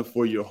partner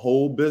for your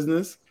whole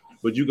business,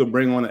 but you could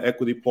bring on an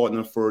equity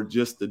partner for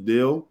just the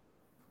deal,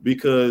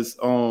 because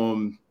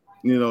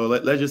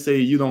let's just say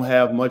you don't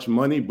have much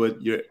money,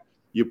 but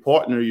your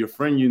partner, your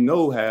friend,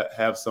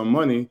 have some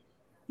money,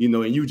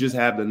 and you just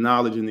have the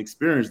knowledge and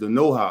experience, the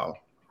know-how,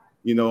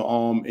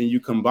 and you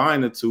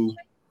combine the two,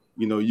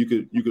 you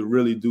could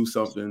really do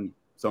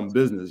some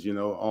business,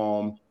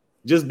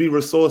 just be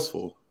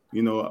resourceful.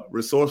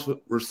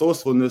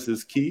 Resourcefulness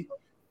is key.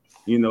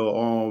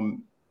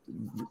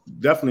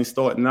 Definitely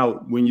starting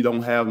out when you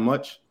don't have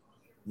much,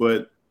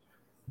 but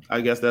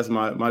I guess that's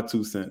my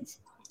 2 cents.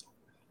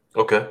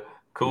 Okay,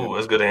 cool. Yeah.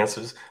 That's good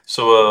answers.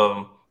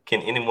 So,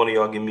 can any one of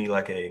y'all give me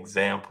like an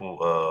example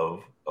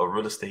of a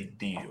real estate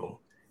deal?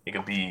 It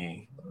could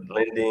be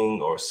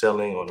lending or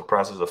selling or the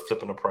process of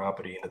flipping a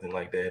property, anything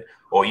like that,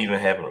 or even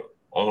having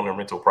own a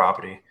rental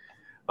property.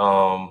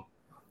 Can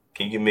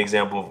you give me an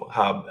example of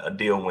how a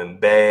deal went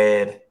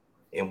bad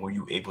and were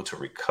you able to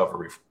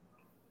recover it?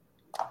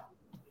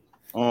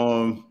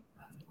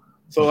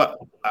 So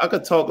I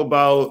could talk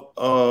about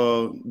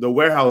the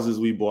warehouses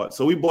we bought.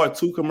 So we bought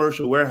 2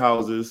 commercial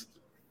warehouses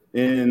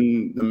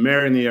in the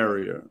Marion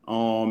area.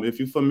 If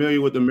you're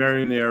familiar with the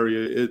Marion area,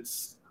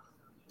 it's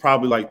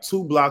probably like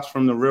 2 blocks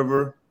from the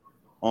river,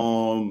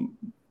 1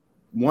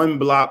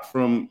 block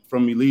from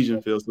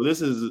Elysian Field. So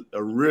this is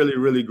a really,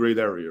 really great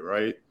area,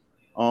 right?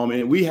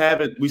 And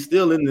we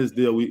still in this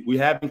deal. We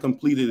haven't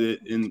completed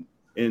it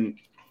and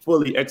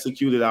fully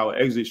executed our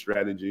exit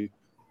strategy.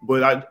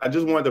 But I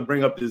just wanted to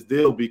bring up this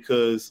deal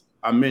because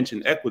I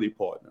mentioned equity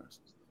partners.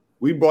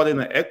 We brought in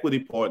an equity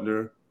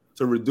partner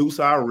to reduce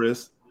our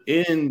risk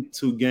and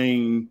to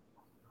gain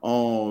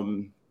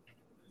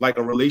like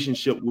a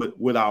relationship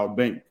with our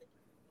bank.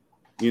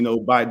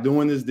 By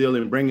doing this deal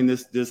and bringing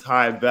this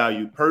high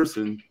value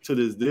person to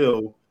this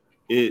deal,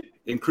 it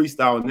increased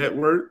our net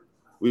worth.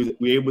 We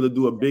were able to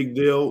do a big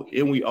deal,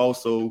 and we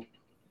also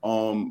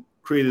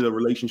created a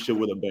relationship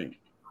with a bank.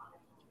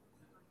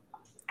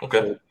 Okay.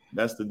 So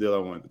that's the deal I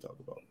wanted to talk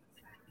about.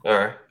 All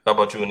right. How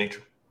about you,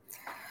 Anitra?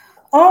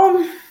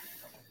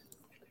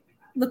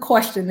 The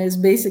question is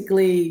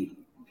basically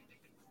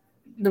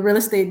the real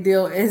estate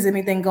deal. Is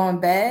anything going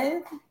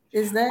bad?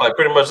 Is that like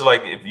pretty much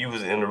like if you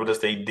was in a real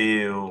estate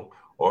deal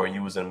or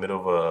you was in the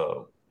middle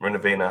of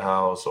renovating a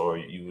house or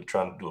you were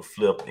trying to do a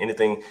flip,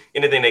 anything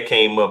that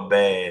came up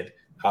bad,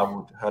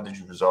 how did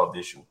you resolve the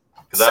issue?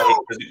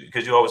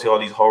 Because you always hear all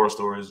these horror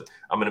stories.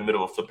 I'm in the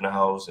middle of flipping a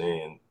house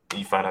and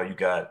you find out you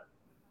got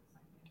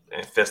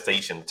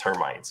infestation of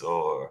termites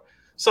or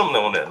something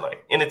on that,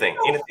 like anything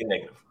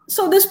negative.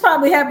 So this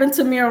probably happened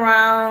to me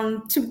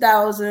around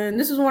 2000.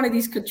 This was one of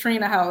these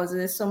Katrina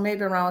houses, so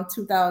maybe around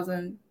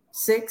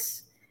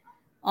 2006.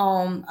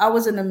 I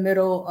was in the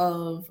middle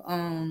of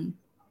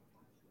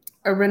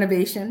a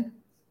renovation,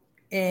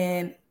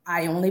 and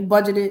I only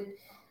budgeted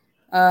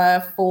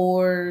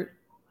for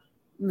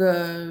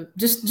the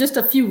just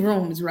a few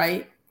rooms,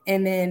 right?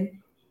 And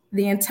then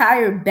the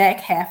entire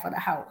back half of the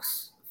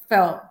house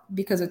fell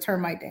because of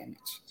termite damage.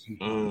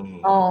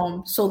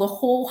 So the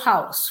whole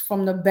house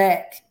from the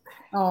back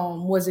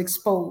was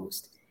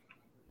exposed.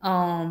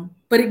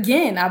 But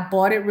again, I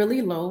bought it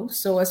really low.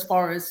 So as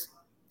far as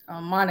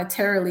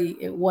monetarily,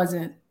 it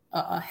wasn't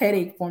a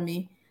headache for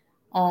me.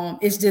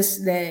 It's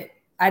just that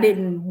I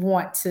didn't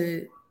want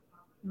to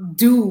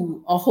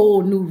do a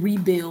whole new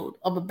rebuild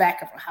of the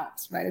back of a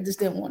house, right? I just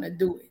didn't want to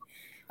do it.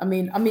 I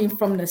mean,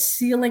 from the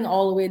ceiling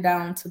all the way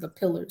down to the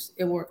pillars,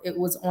 it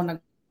was on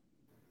a.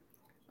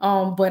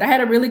 But I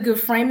had a really good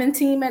framing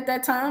team at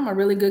that time, a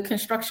really good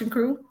construction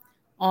crew.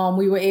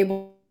 We were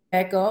able to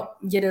back up,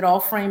 get it all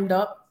framed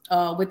up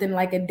within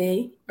like a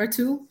day or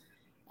two.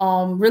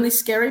 Really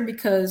scary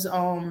because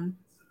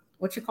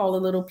what you call the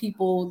little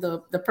people,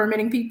 the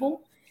permitting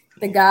people,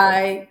 the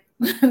guy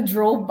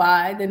drove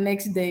by the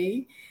next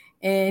day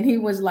and he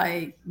was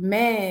like,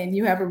 "Man,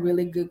 you have a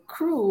really good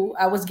crew.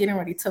 I was getting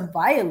ready to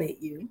violate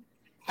you.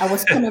 I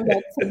was coming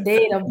back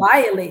today to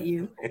violate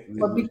you,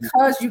 but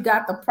because you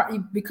got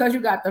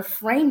the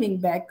framing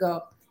back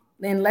up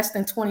in less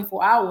than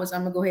 24 hours,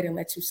 I'm gonna go ahead and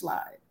let you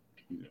slide."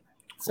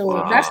 So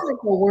that's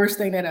like the worst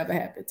thing that ever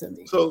happened to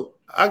me. So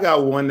I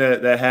got one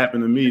that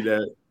happened to me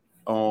that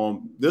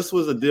this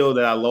was a deal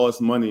that I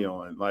lost money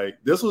on. Like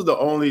this was the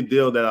only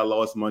deal that I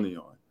lost money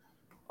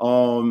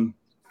on.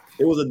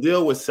 It was a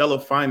deal with seller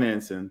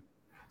financing.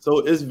 So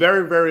it's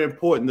very, very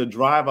important to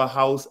drive a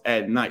house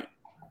at night,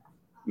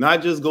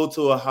 not just go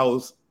to a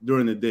house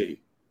during the day.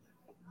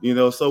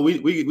 So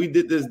we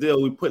did this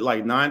deal. We put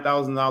like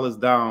 $9,000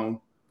 down,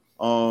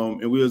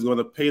 and we was going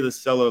to pay the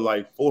seller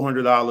like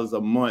 $400 a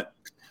month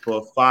for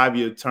a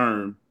 5-year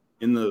term.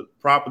 And the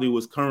property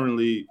was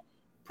currently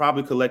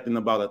probably collecting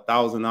about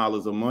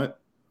 $1,000 a month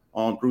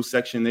through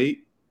Section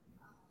 8.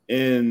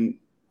 And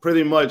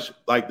pretty much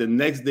like the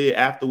next day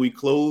after we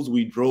closed,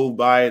 we drove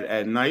by it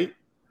at night.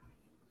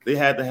 they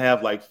had to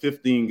have like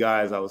 15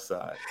 guys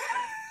outside.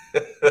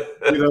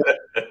 You know,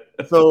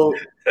 so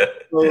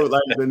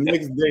like the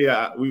next day,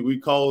 we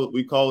called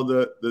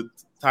the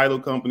title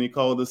company,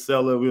 called the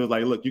seller. We was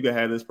like, look, you can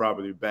have this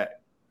property back.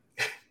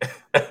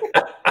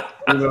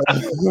 You know?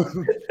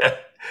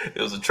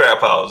 It was a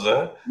trap house,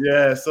 huh?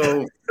 Yeah.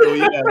 So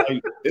yeah,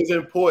 like, it's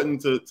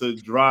important to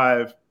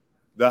drive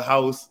the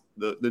house,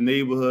 the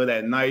neighborhood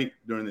at night,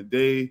 during the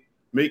day,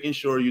 making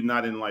sure you're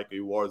not in like a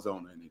war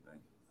zone or anything.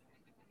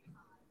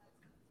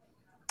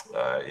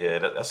 Yeah,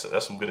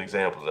 that's some good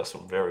examples. That's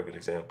some very good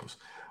examples.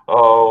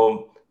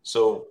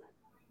 So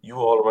you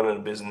all are running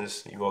a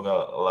business. You all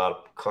got a lot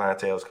of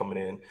clientele coming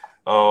in.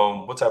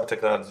 What type of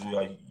technology do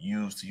you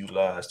use to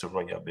utilize to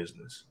run your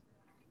business?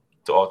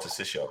 To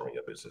assist y'all run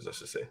your business, I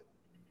should say.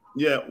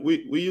 Yeah,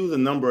 we use a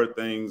number of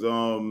things.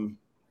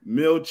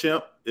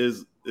 MailChimp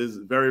is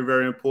very,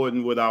 very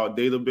important with our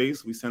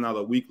database. We send out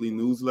a weekly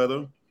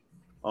newsletter.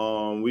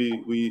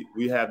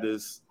 We have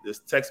this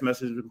text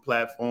messaging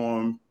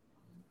platform.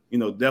 You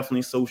know,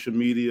 definitely social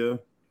media.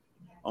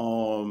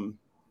 A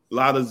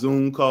lot of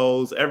Zoom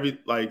calls.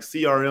 Like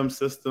CRM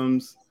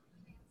systems.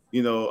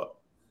 You know,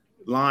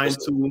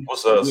 What's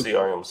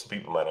CRM? So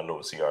people might not know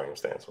what CRM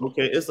stands for.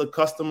 Okay, it's a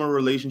customer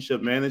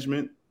relationship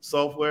management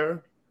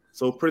software.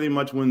 So pretty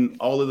much when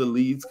all of the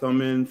leads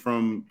come in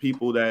from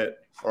people that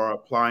are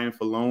applying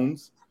for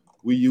loans,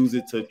 we use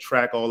it to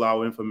track all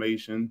our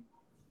information,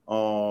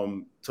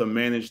 to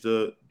manage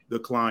the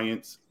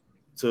clients,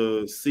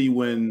 to see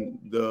when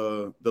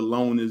the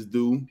loan is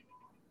due,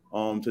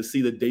 to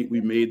see the date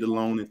we made the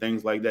loan and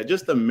things like that.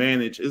 Just to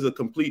manage is a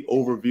complete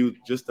overview,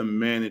 just to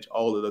manage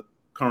all of the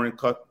current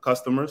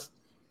customers.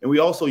 And we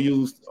also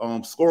use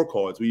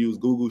scorecards. We use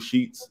Google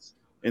Sheets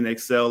and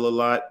Excel a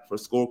lot for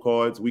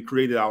scorecards. We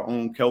created our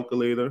own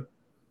calculator.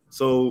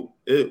 So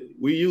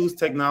we use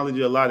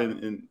technology a lot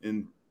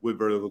with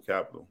Vertical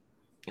Capital.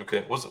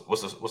 Okay, what's a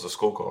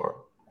scorecard?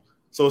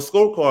 So a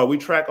scorecard, we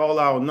track all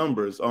our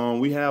numbers.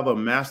 We have a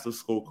master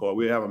scorecard.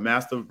 We have a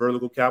master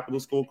Vertical Capital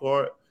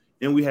scorecard,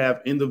 and we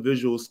have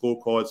individual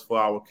scorecards for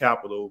our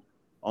capital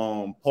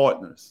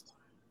partners.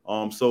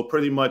 So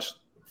pretty much,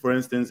 for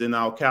instance, in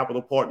our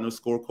capital partner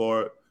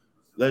scorecard,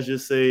 let's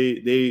just say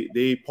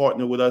they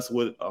partner with us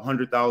with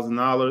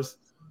 $100,000,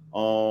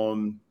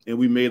 and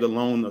we made a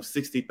loan of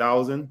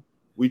 $60,000.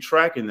 We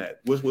tracking that.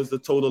 What was the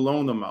total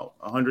loan amount?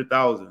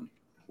 $100,000.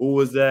 What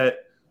was that?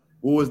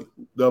 What was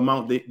the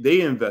amount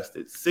they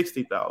invested?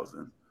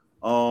 $60,000.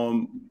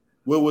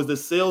 What was the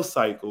sales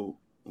cycle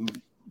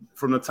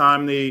from the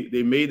time they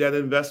made that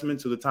investment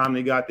to the time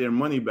they got their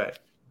money back?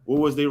 What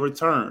was their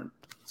return?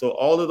 So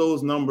all of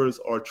those numbers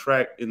are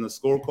tracked in the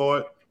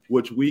scorecard,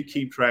 which we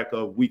keep track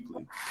of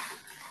weekly.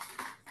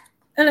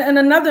 And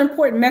another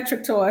important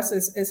metric to us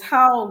is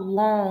how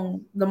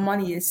long the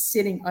money is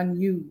sitting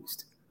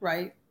unused,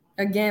 right?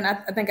 Again,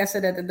 I think I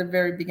said that at the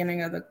very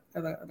beginning of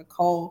the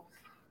call.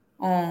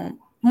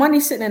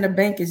 Money sitting in the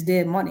bank is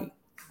dead money.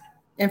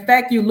 In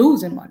fact, you're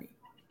losing money.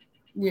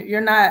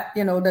 You're not,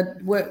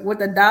 what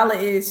the dollar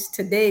is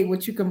today,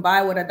 what you can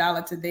buy with a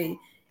dollar today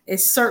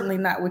is certainly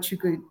not what you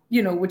could,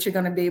 what you're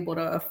going to be able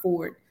to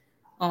afford,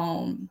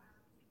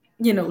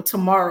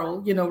 tomorrow.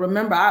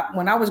 Remember,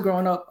 when I was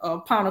growing up, a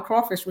pound of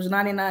crawfish was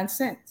 99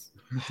 cents.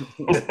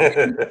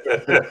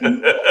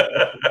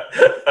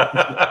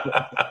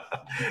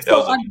 That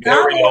was a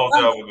very long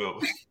time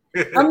ago.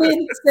 I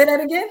mean, say that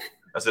again.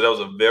 I said that was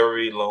a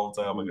very long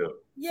time ago.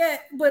 Yeah,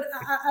 but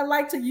I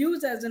like to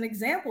use as an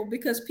example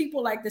because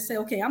people like to say,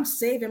 okay, I'm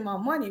saving my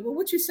money. Well,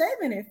 what you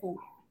saving it for?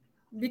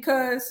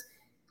 Because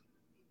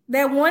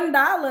that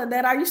 $1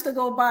 that I used to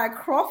go buy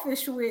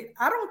crawfish with,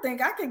 I don't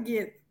think I could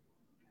get.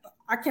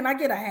 Can I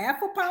get a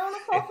half a pound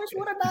of crawfish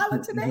with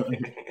 $1 today?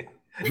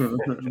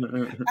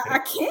 I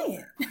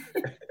can't.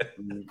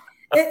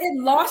 It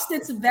lost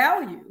its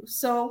value.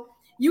 So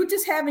you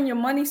just having your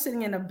money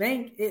sitting in a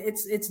bank,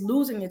 it's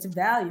losing its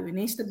value. It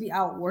needs to be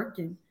out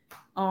working.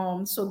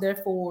 So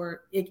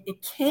therefore, it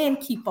can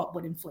keep up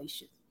with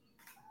inflation.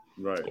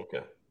 Right.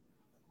 Okay.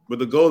 But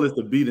the goal is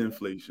to beat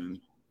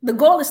inflation. The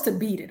goal is to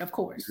beat it, of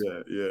course.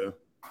 Yeah.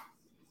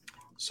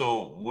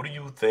 So what do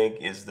you think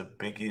is the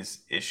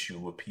biggest issue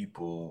with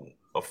people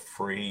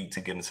afraid to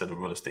get into the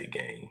real estate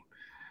game?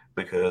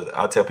 Because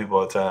I tell people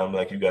all the time,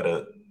 like you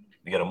gotta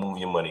move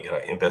your money, you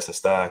gotta invest in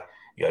stock,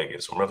 you gotta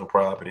get some rental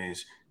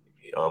properties,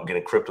 get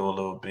in crypto a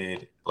little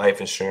bit, life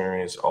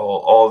insurance,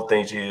 all the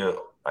things here,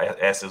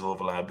 assets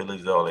over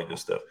liabilities, all that good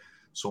stuff.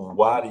 So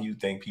why do you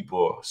think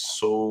people are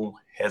so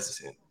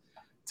hesitant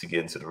to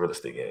get into the real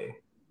estate game?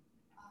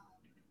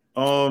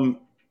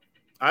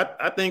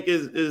 I think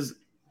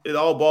it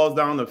all boils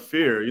down to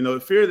fear.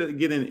 Fear to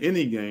get in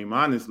any game.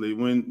 Honestly,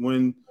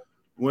 when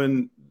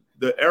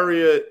the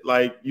area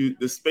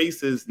the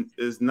space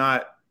is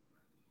not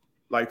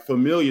like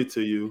familiar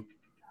to you,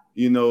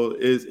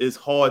 it's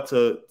hard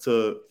to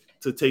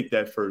take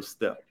that first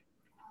step.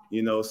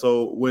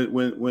 So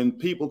when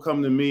people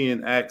come to me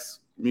and ask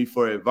me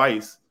for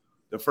advice,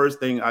 the first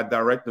thing I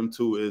direct them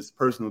to is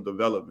personal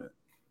development.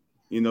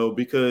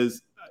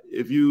 Because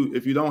if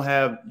you don't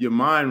have your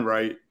mind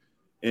right,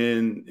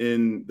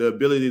 and the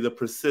ability to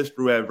persist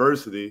through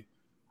adversity,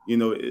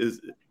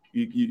 is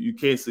you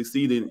can't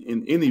succeed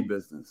in any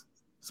business.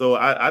 So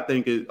I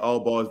think it all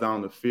boils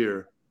down to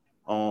fear.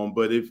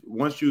 But if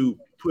once you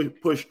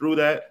push through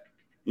that,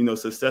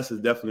 success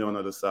is definitely on the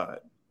other side.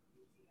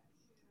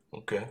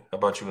 Okay. How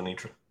about you,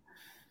 Anitra?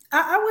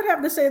 I would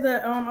have to say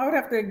that I would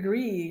have to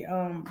agree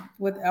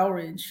with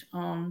Elridge.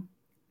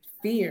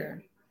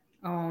 Fear,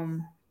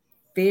 um,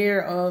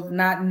 fear of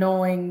not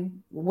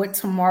knowing what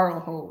tomorrow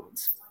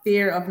holds,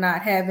 fear of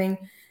not having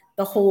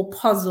the whole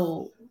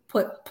puzzle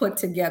put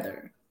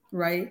together,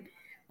 right?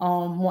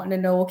 Wanting to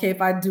know, okay,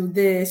 if I do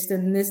this,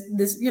 then this,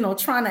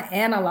 trying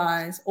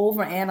to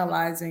over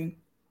analyzing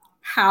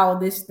how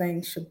this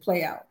thing should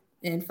play out.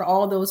 And for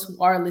all those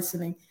who are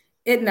listening,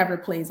 it never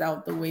plays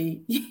out the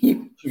way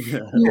you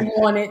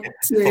want it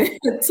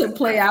to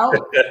play out.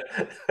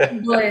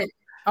 But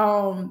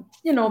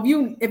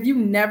if you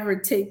never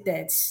take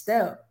that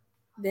step,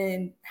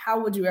 then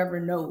how would you ever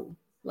know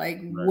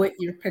what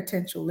your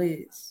potential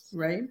is,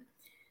 right?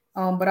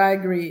 But I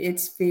agree,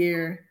 it's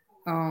fear,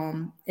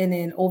 and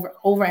then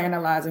over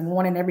analyzing,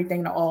 wanting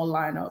everything to all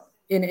line up,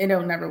 and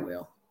it'll never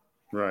will.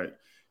 Right.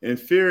 And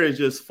fear is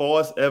just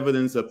false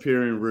evidence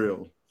appearing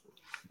real.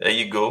 There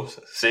you go.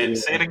 Say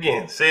it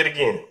again. Say it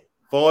again.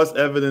 False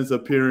evidence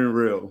appearing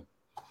real.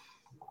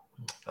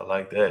 I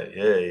like that.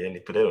 Yeah, and they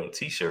put that on a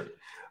t-shirt.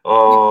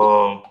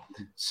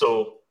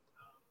 So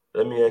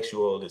let me ask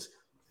you all this.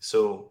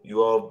 So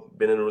you all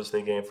been in the real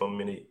estate game for a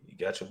minute. You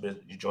got your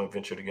joint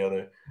venture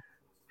together.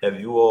 Have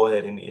you all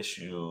had any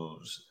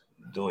issues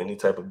doing any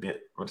type of real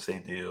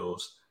estate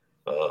deals,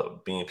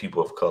 being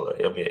people of color?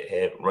 Have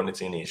you run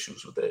into any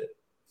issues with that?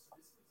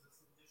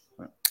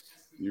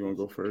 You want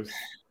to go first?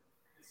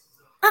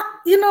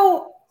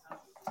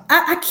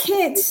 I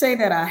can't say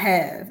that I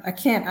have. I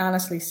can't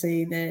honestly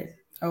say that,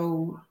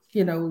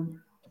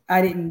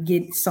 I didn't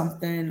get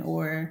something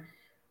or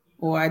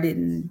I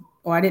didn't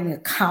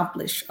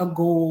accomplish a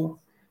goal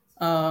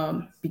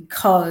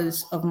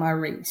because of my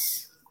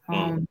race.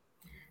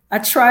 I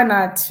try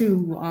not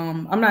to,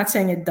 I'm not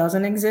saying it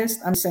doesn't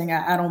exist. I'm saying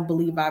I don't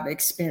believe I've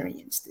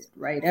experienced it,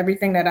 right?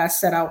 Everything that I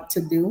set out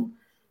to do,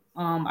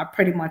 I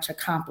pretty much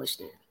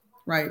accomplished it,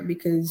 right?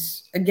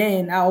 Because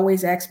again, I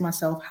always ask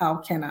myself, how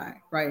can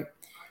I, right?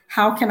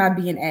 How can I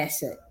be an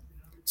asset?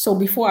 So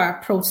before I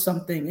approach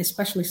something,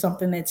 especially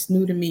something that's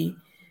new to me,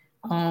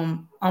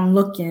 I'm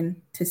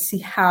looking to see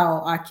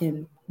how I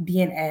can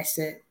be an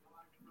asset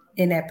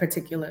in that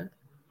particular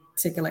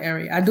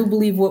area. I do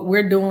believe what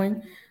we're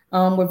doing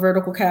with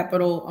Vertical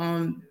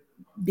Capital,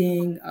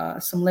 being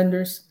some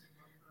lenders,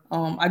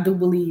 I do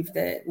believe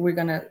that we're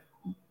going to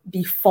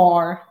be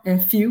far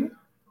and few.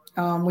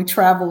 We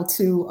travel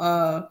to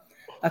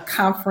a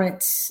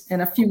conference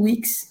in a few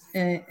weeks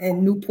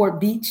in Newport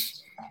Beach,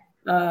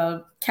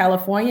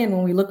 California. And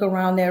when we look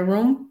around that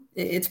room,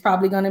 it's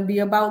probably going to be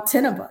about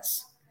 10 of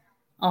us.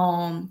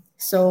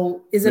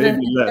 So is it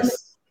maybe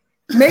less?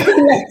 Maybe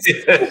less.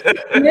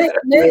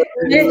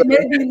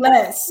 maybe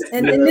less.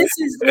 And this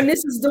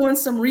is doing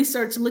some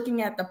research,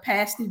 looking at the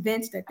past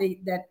events that this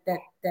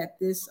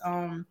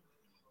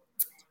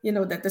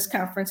that this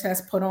conference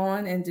has put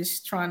on, and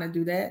just trying to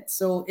do that.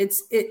 So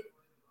it's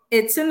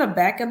in the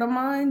back of the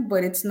mind,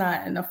 but it's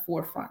not in the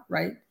forefront,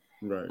 right?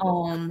 Right.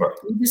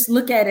 We just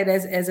look at it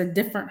as a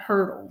different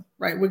hurdle,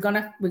 right? We're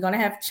gonna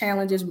have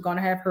challenges, we're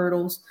gonna have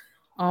hurdles.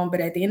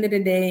 But at the end of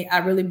the day, I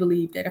really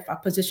believe that if I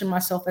position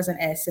myself as an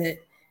asset,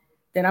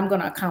 then I'm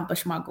going to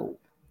accomplish my goal.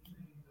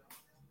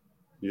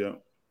 Yeah.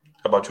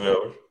 How about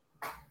you,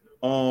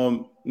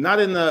 Elridge? Not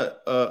in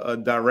a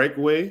direct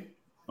way,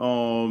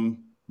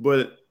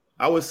 but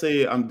I would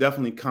say I'm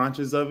definitely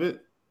conscious of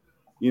it,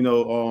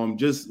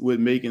 just with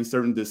making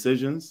certain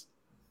decisions.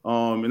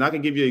 And I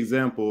can give you an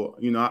example.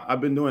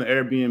 I've been doing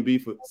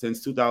Airbnb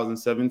since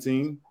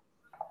 2017,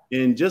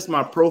 and just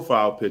my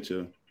profile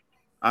picture,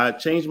 I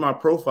changed my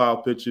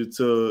profile picture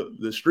to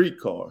the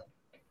streetcar,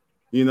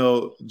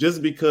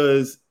 just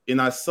because, and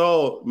I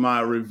saw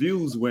my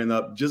reviews went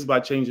up just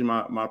by changing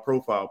my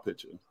profile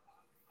picture.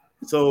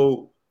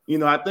 So,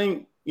 I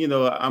think,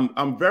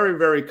 I'm very,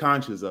 very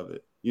conscious of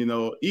it.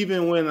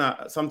 Even when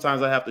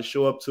sometimes I have to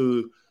show up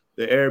to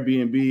the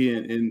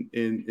Airbnb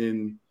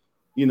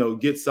and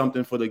get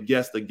something for the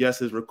guest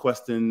is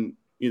requesting,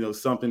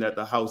 something that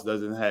the house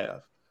doesn't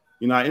have.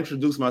 I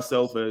introduce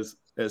myself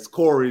as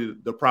Corey,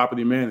 the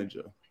property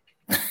manager.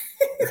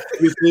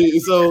 You see,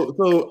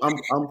 so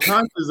I'm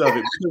conscious of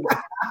it.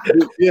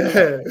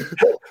 Yeah.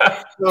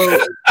 So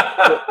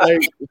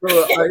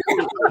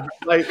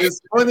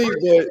it's funny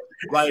that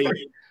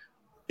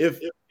if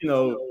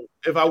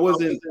I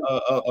wasn't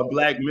a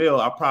black male,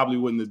 I probably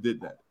wouldn't have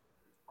did that.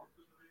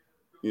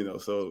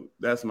 So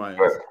that's my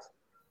answer.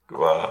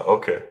 Wow.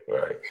 Okay. All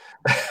right.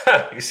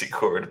 You see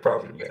Corey, the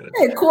property manager.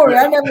 Hey, Corey,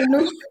 I never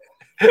knew.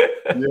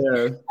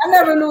 Yeah. I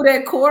never knew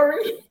that,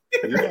 Corey.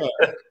 Yeah.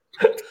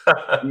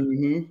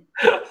 Mm-hmm.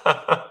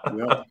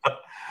 Yeah.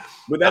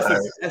 But that's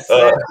sad to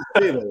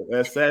see, though.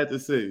 That's sad to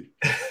see.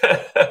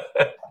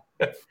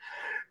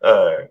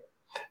 All right.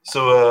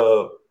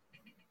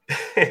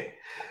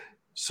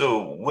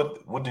 So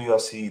what do y'all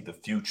see the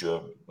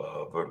future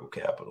of vertical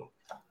capital?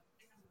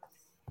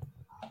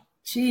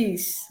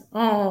 Jeez,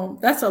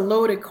 that's a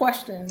loaded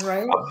question,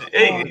 right?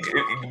 Hey,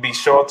 it could be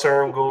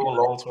short-term goal,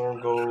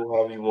 long-term goal,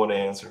 however you want to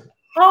answer.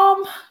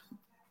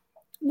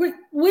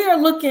 We are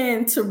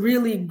looking to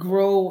really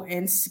grow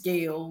and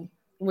scale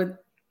with,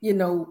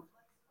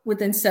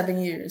 within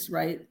 7 years,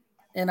 right?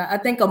 And I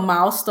think a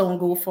milestone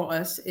goal for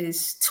us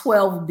is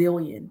 12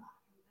 billion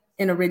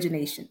in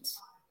originations.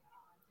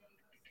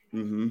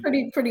 Mm-hmm.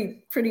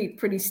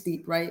 Pretty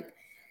steep, right?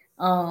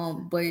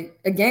 But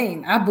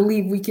again, I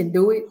believe we can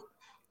do it.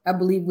 I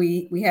believe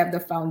we have the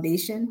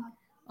foundation.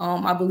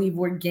 I believe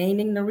we're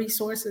gaining the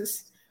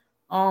resources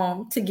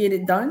to get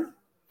it done.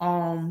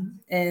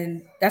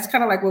 And that's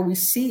kind of like where we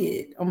see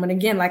it. And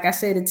again, like I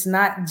said, it's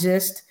not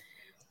just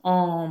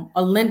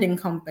a lending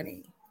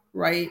company,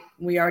 right?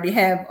 We already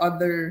have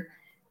other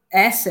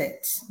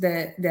assets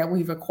that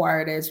we've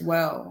acquired as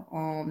well.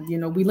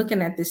 We're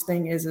looking at this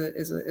thing as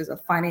a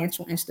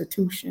financial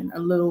institution, a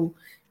little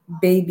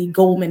baby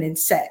Goldman and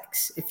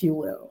Sachs, if you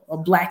will, or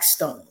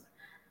Blackstone,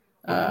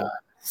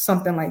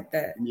 something like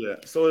that. Yeah.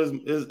 So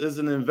it's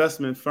an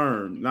investment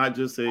firm, not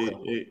just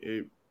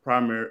a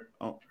primary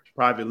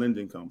private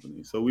lending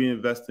company. So we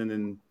invest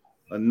in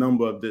a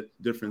number of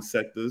different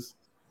sectors,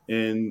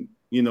 and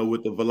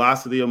with the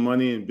velocity of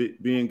money and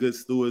being good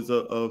stewards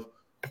of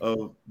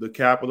the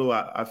capital,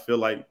 I feel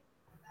like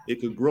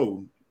it could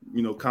grow,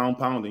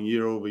 compounding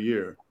year over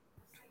year.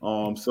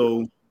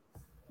 So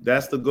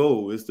that's the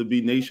goal, is to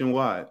be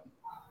nationwide.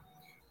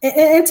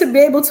 And to be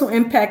able to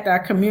impact our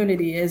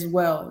community as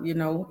well.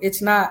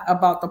 It's not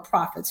about the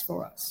profits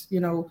for us.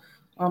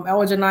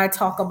 Elridge and I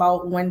talk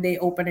about one day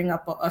opening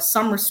up a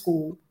summer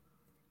school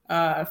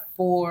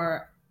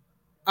for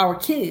our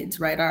kids,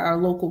 right? Our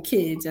local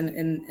kids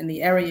in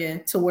the area,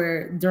 to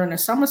where during a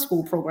summer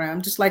school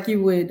program, just like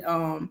you would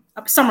a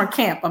summer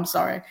camp, I'm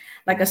sorry,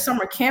 like a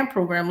summer camp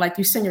program, like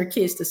you send your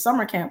kids to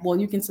summer camp. Well,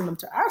 you can send them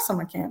to our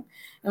summer camp,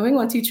 and we're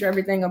going to teach you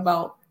everything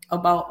about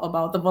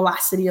the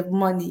velocity of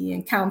money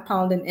and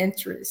compounding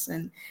interest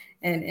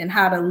and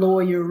how to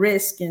lower your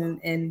risk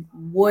and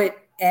what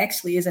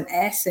actually is an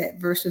asset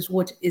versus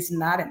what is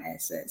not an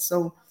asset.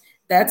 So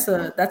that's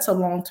a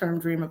long-term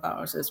dream of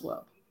ours as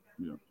well.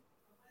 Yeah.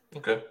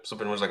 Okay, so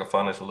pretty much like a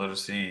financial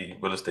literacy,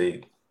 real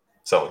estate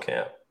summer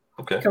camp.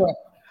 Okay. Correct.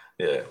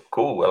 Yeah,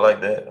 cool. I like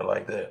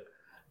that.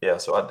 Yeah,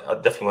 so I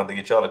definitely want to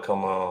get y'all to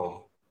come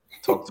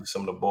talk to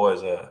some of the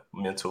boys,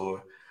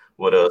 mentor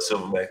with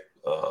Silverback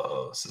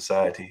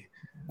Society.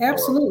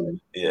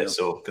 Absolutely. Yeah,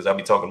 so because I'll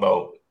be talking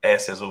about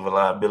assets over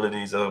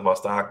liabilities, about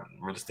stock,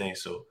 real estate.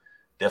 So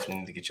definitely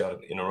need to get y'all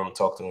in the room and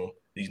talk to them.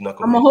 These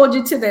knuckleheads. I'm gonna hold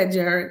you to that,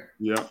 Jared.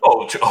 Yeah.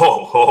 Oh,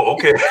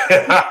 okay.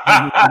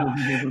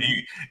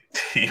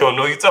 you don't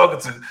know who you're talking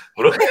to.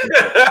 But okay.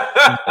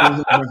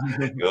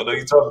 You don't know who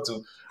you're talking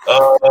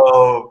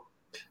to.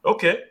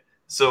 Okay.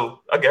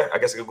 So I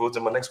guess I could go to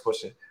my next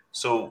question.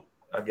 So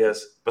I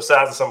guess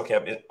besides the summer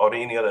camp, are there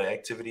any other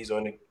activities or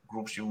any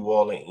groups you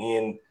all are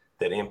in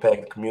that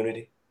impact the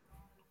community?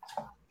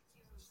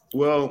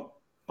 Well,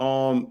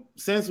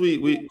 since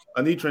we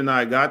Anitra and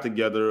I got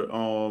together,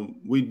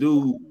 we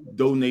do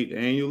donate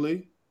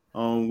annually.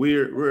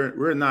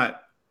 We're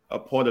not a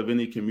part of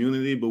any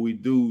community, but we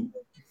do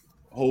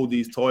hold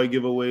these toy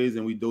giveaways,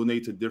 and we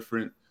donate to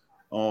different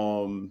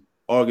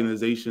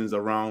organizations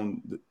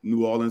around the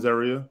New Orleans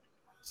area.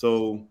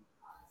 So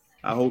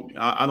I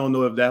don't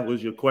know if that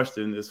was your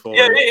question as far as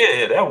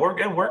that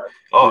worked.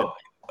 Yeah.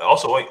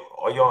 Also,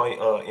 are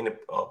y'all in a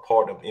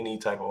part of any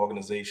type of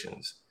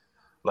organizations?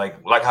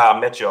 Like how I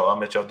met y'all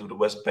through the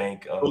West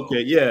Bank.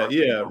 Okay,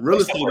 yeah.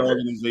 Real estate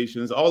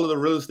organizations, all of the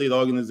real estate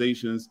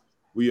organizations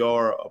we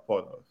are a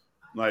part of,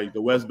 like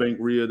the West Bank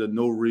RIA, the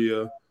No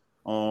RIA,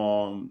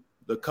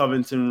 the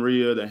Covington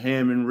RIA, the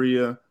Hammond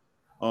RIA.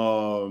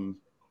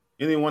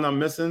 Anyone I'm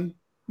missing?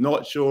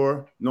 North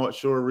Shore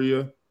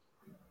RIA.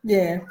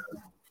 Yeah,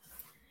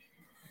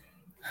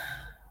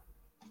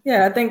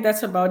 I think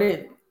that's about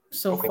it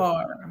so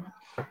far.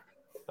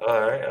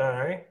 All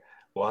right.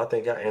 Well, I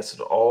think I answered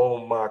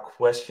all my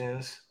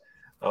questions.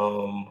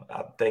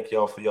 I thank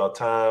y'all for your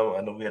time.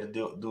 I know we had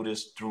to do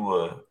this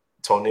through a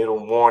tornado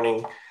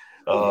warning.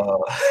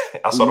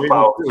 I saw the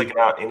power clicking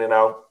out in and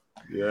out.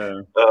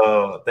 Yeah.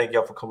 Thank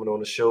y'all for coming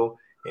on the show.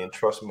 And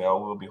trust me, I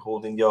will be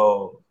holding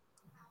y'all.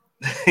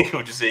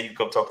 Would you say you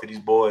come talk to these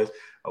boys?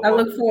 I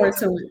look forward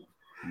to it.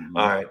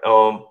 All right.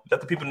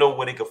 Let the people know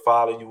where they can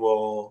follow you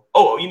all.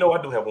 Oh,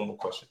 I do have one more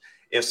question.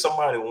 If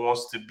somebody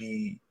wants to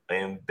be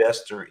an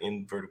investor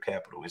in vertical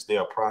capital, is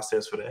there a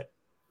process for that?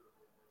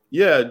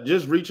 Yeah,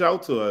 just reach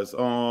out to us.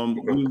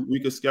 We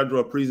could schedule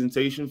a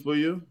presentation for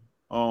you,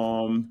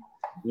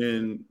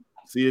 and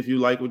see if you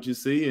like what you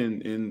see,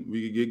 and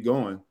we could get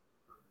going.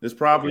 It's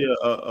probably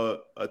a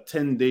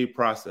 10-day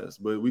process,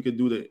 but we could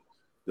do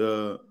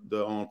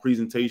the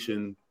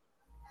presentation,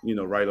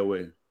 right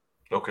away.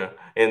 Okay.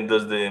 And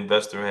does the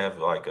investor have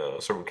like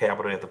a certain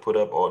capital they have to put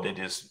up, or they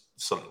just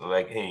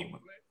like, hey,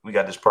 we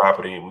got this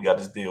property, we got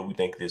this deal, we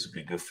think this would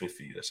be a good fit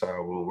for you? That's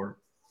how it will work.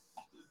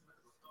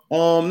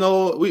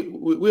 No,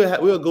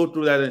 we'll go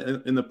through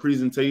that in the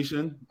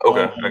presentation.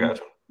 Okay, I got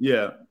you.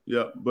 Yeah,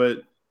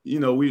 but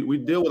we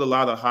deal with a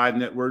lot of high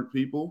net worth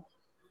people.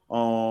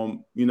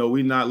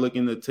 We're not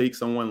looking to take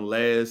someone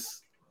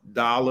last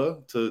dollar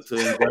to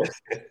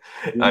invest.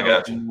 I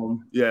got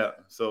you. Yeah,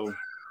 so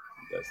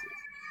that's it.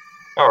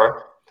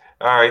 All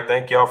right.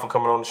 Thank y'all for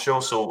coming on the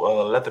show. So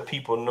let the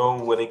people know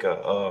where they can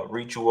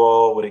reach you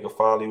all, where they can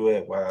follow you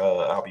at. While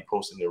I'll be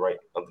posting it right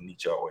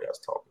underneath y'all while I was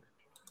talking.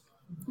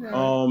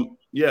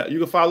 You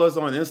can follow us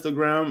on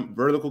Instagram,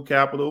 Vertical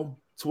Capital,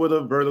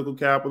 Twitter, Vertical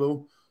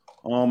Capital.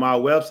 Our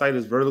website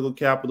is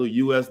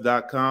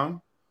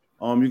verticalcapitalus.com.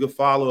 You can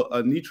follow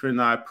Anitra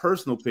and I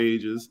personal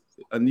pages,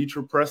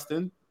 Anitra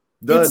Preston,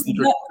 the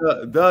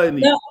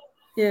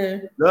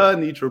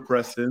Anitra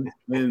Preston,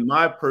 and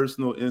my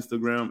personal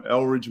Instagram,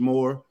 Elridge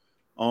Moore,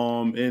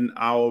 and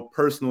our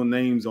personal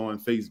names on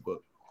Facebook.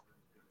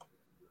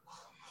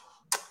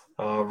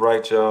 All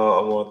right, y'all.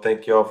 I want to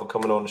thank y'all for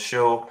coming on the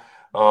show.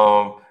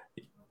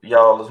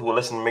 Y'all who are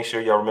listening, make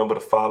sure y'all remember to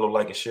follow,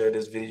 like, and share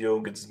this video.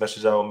 Get this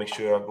message out. Make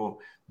sure y'all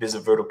go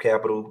visit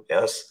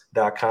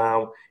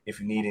verticalcapitalus.com if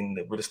you need any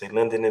real estate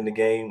lending in the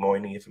game or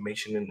any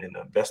information in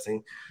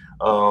investing.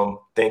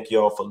 Thank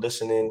y'all for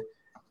listening.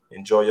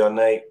 Enjoy your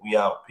night. We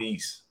out.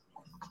 Peace.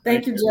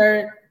 Thank you,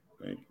 Jared.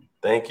 Thank you.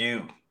 Thank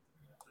you.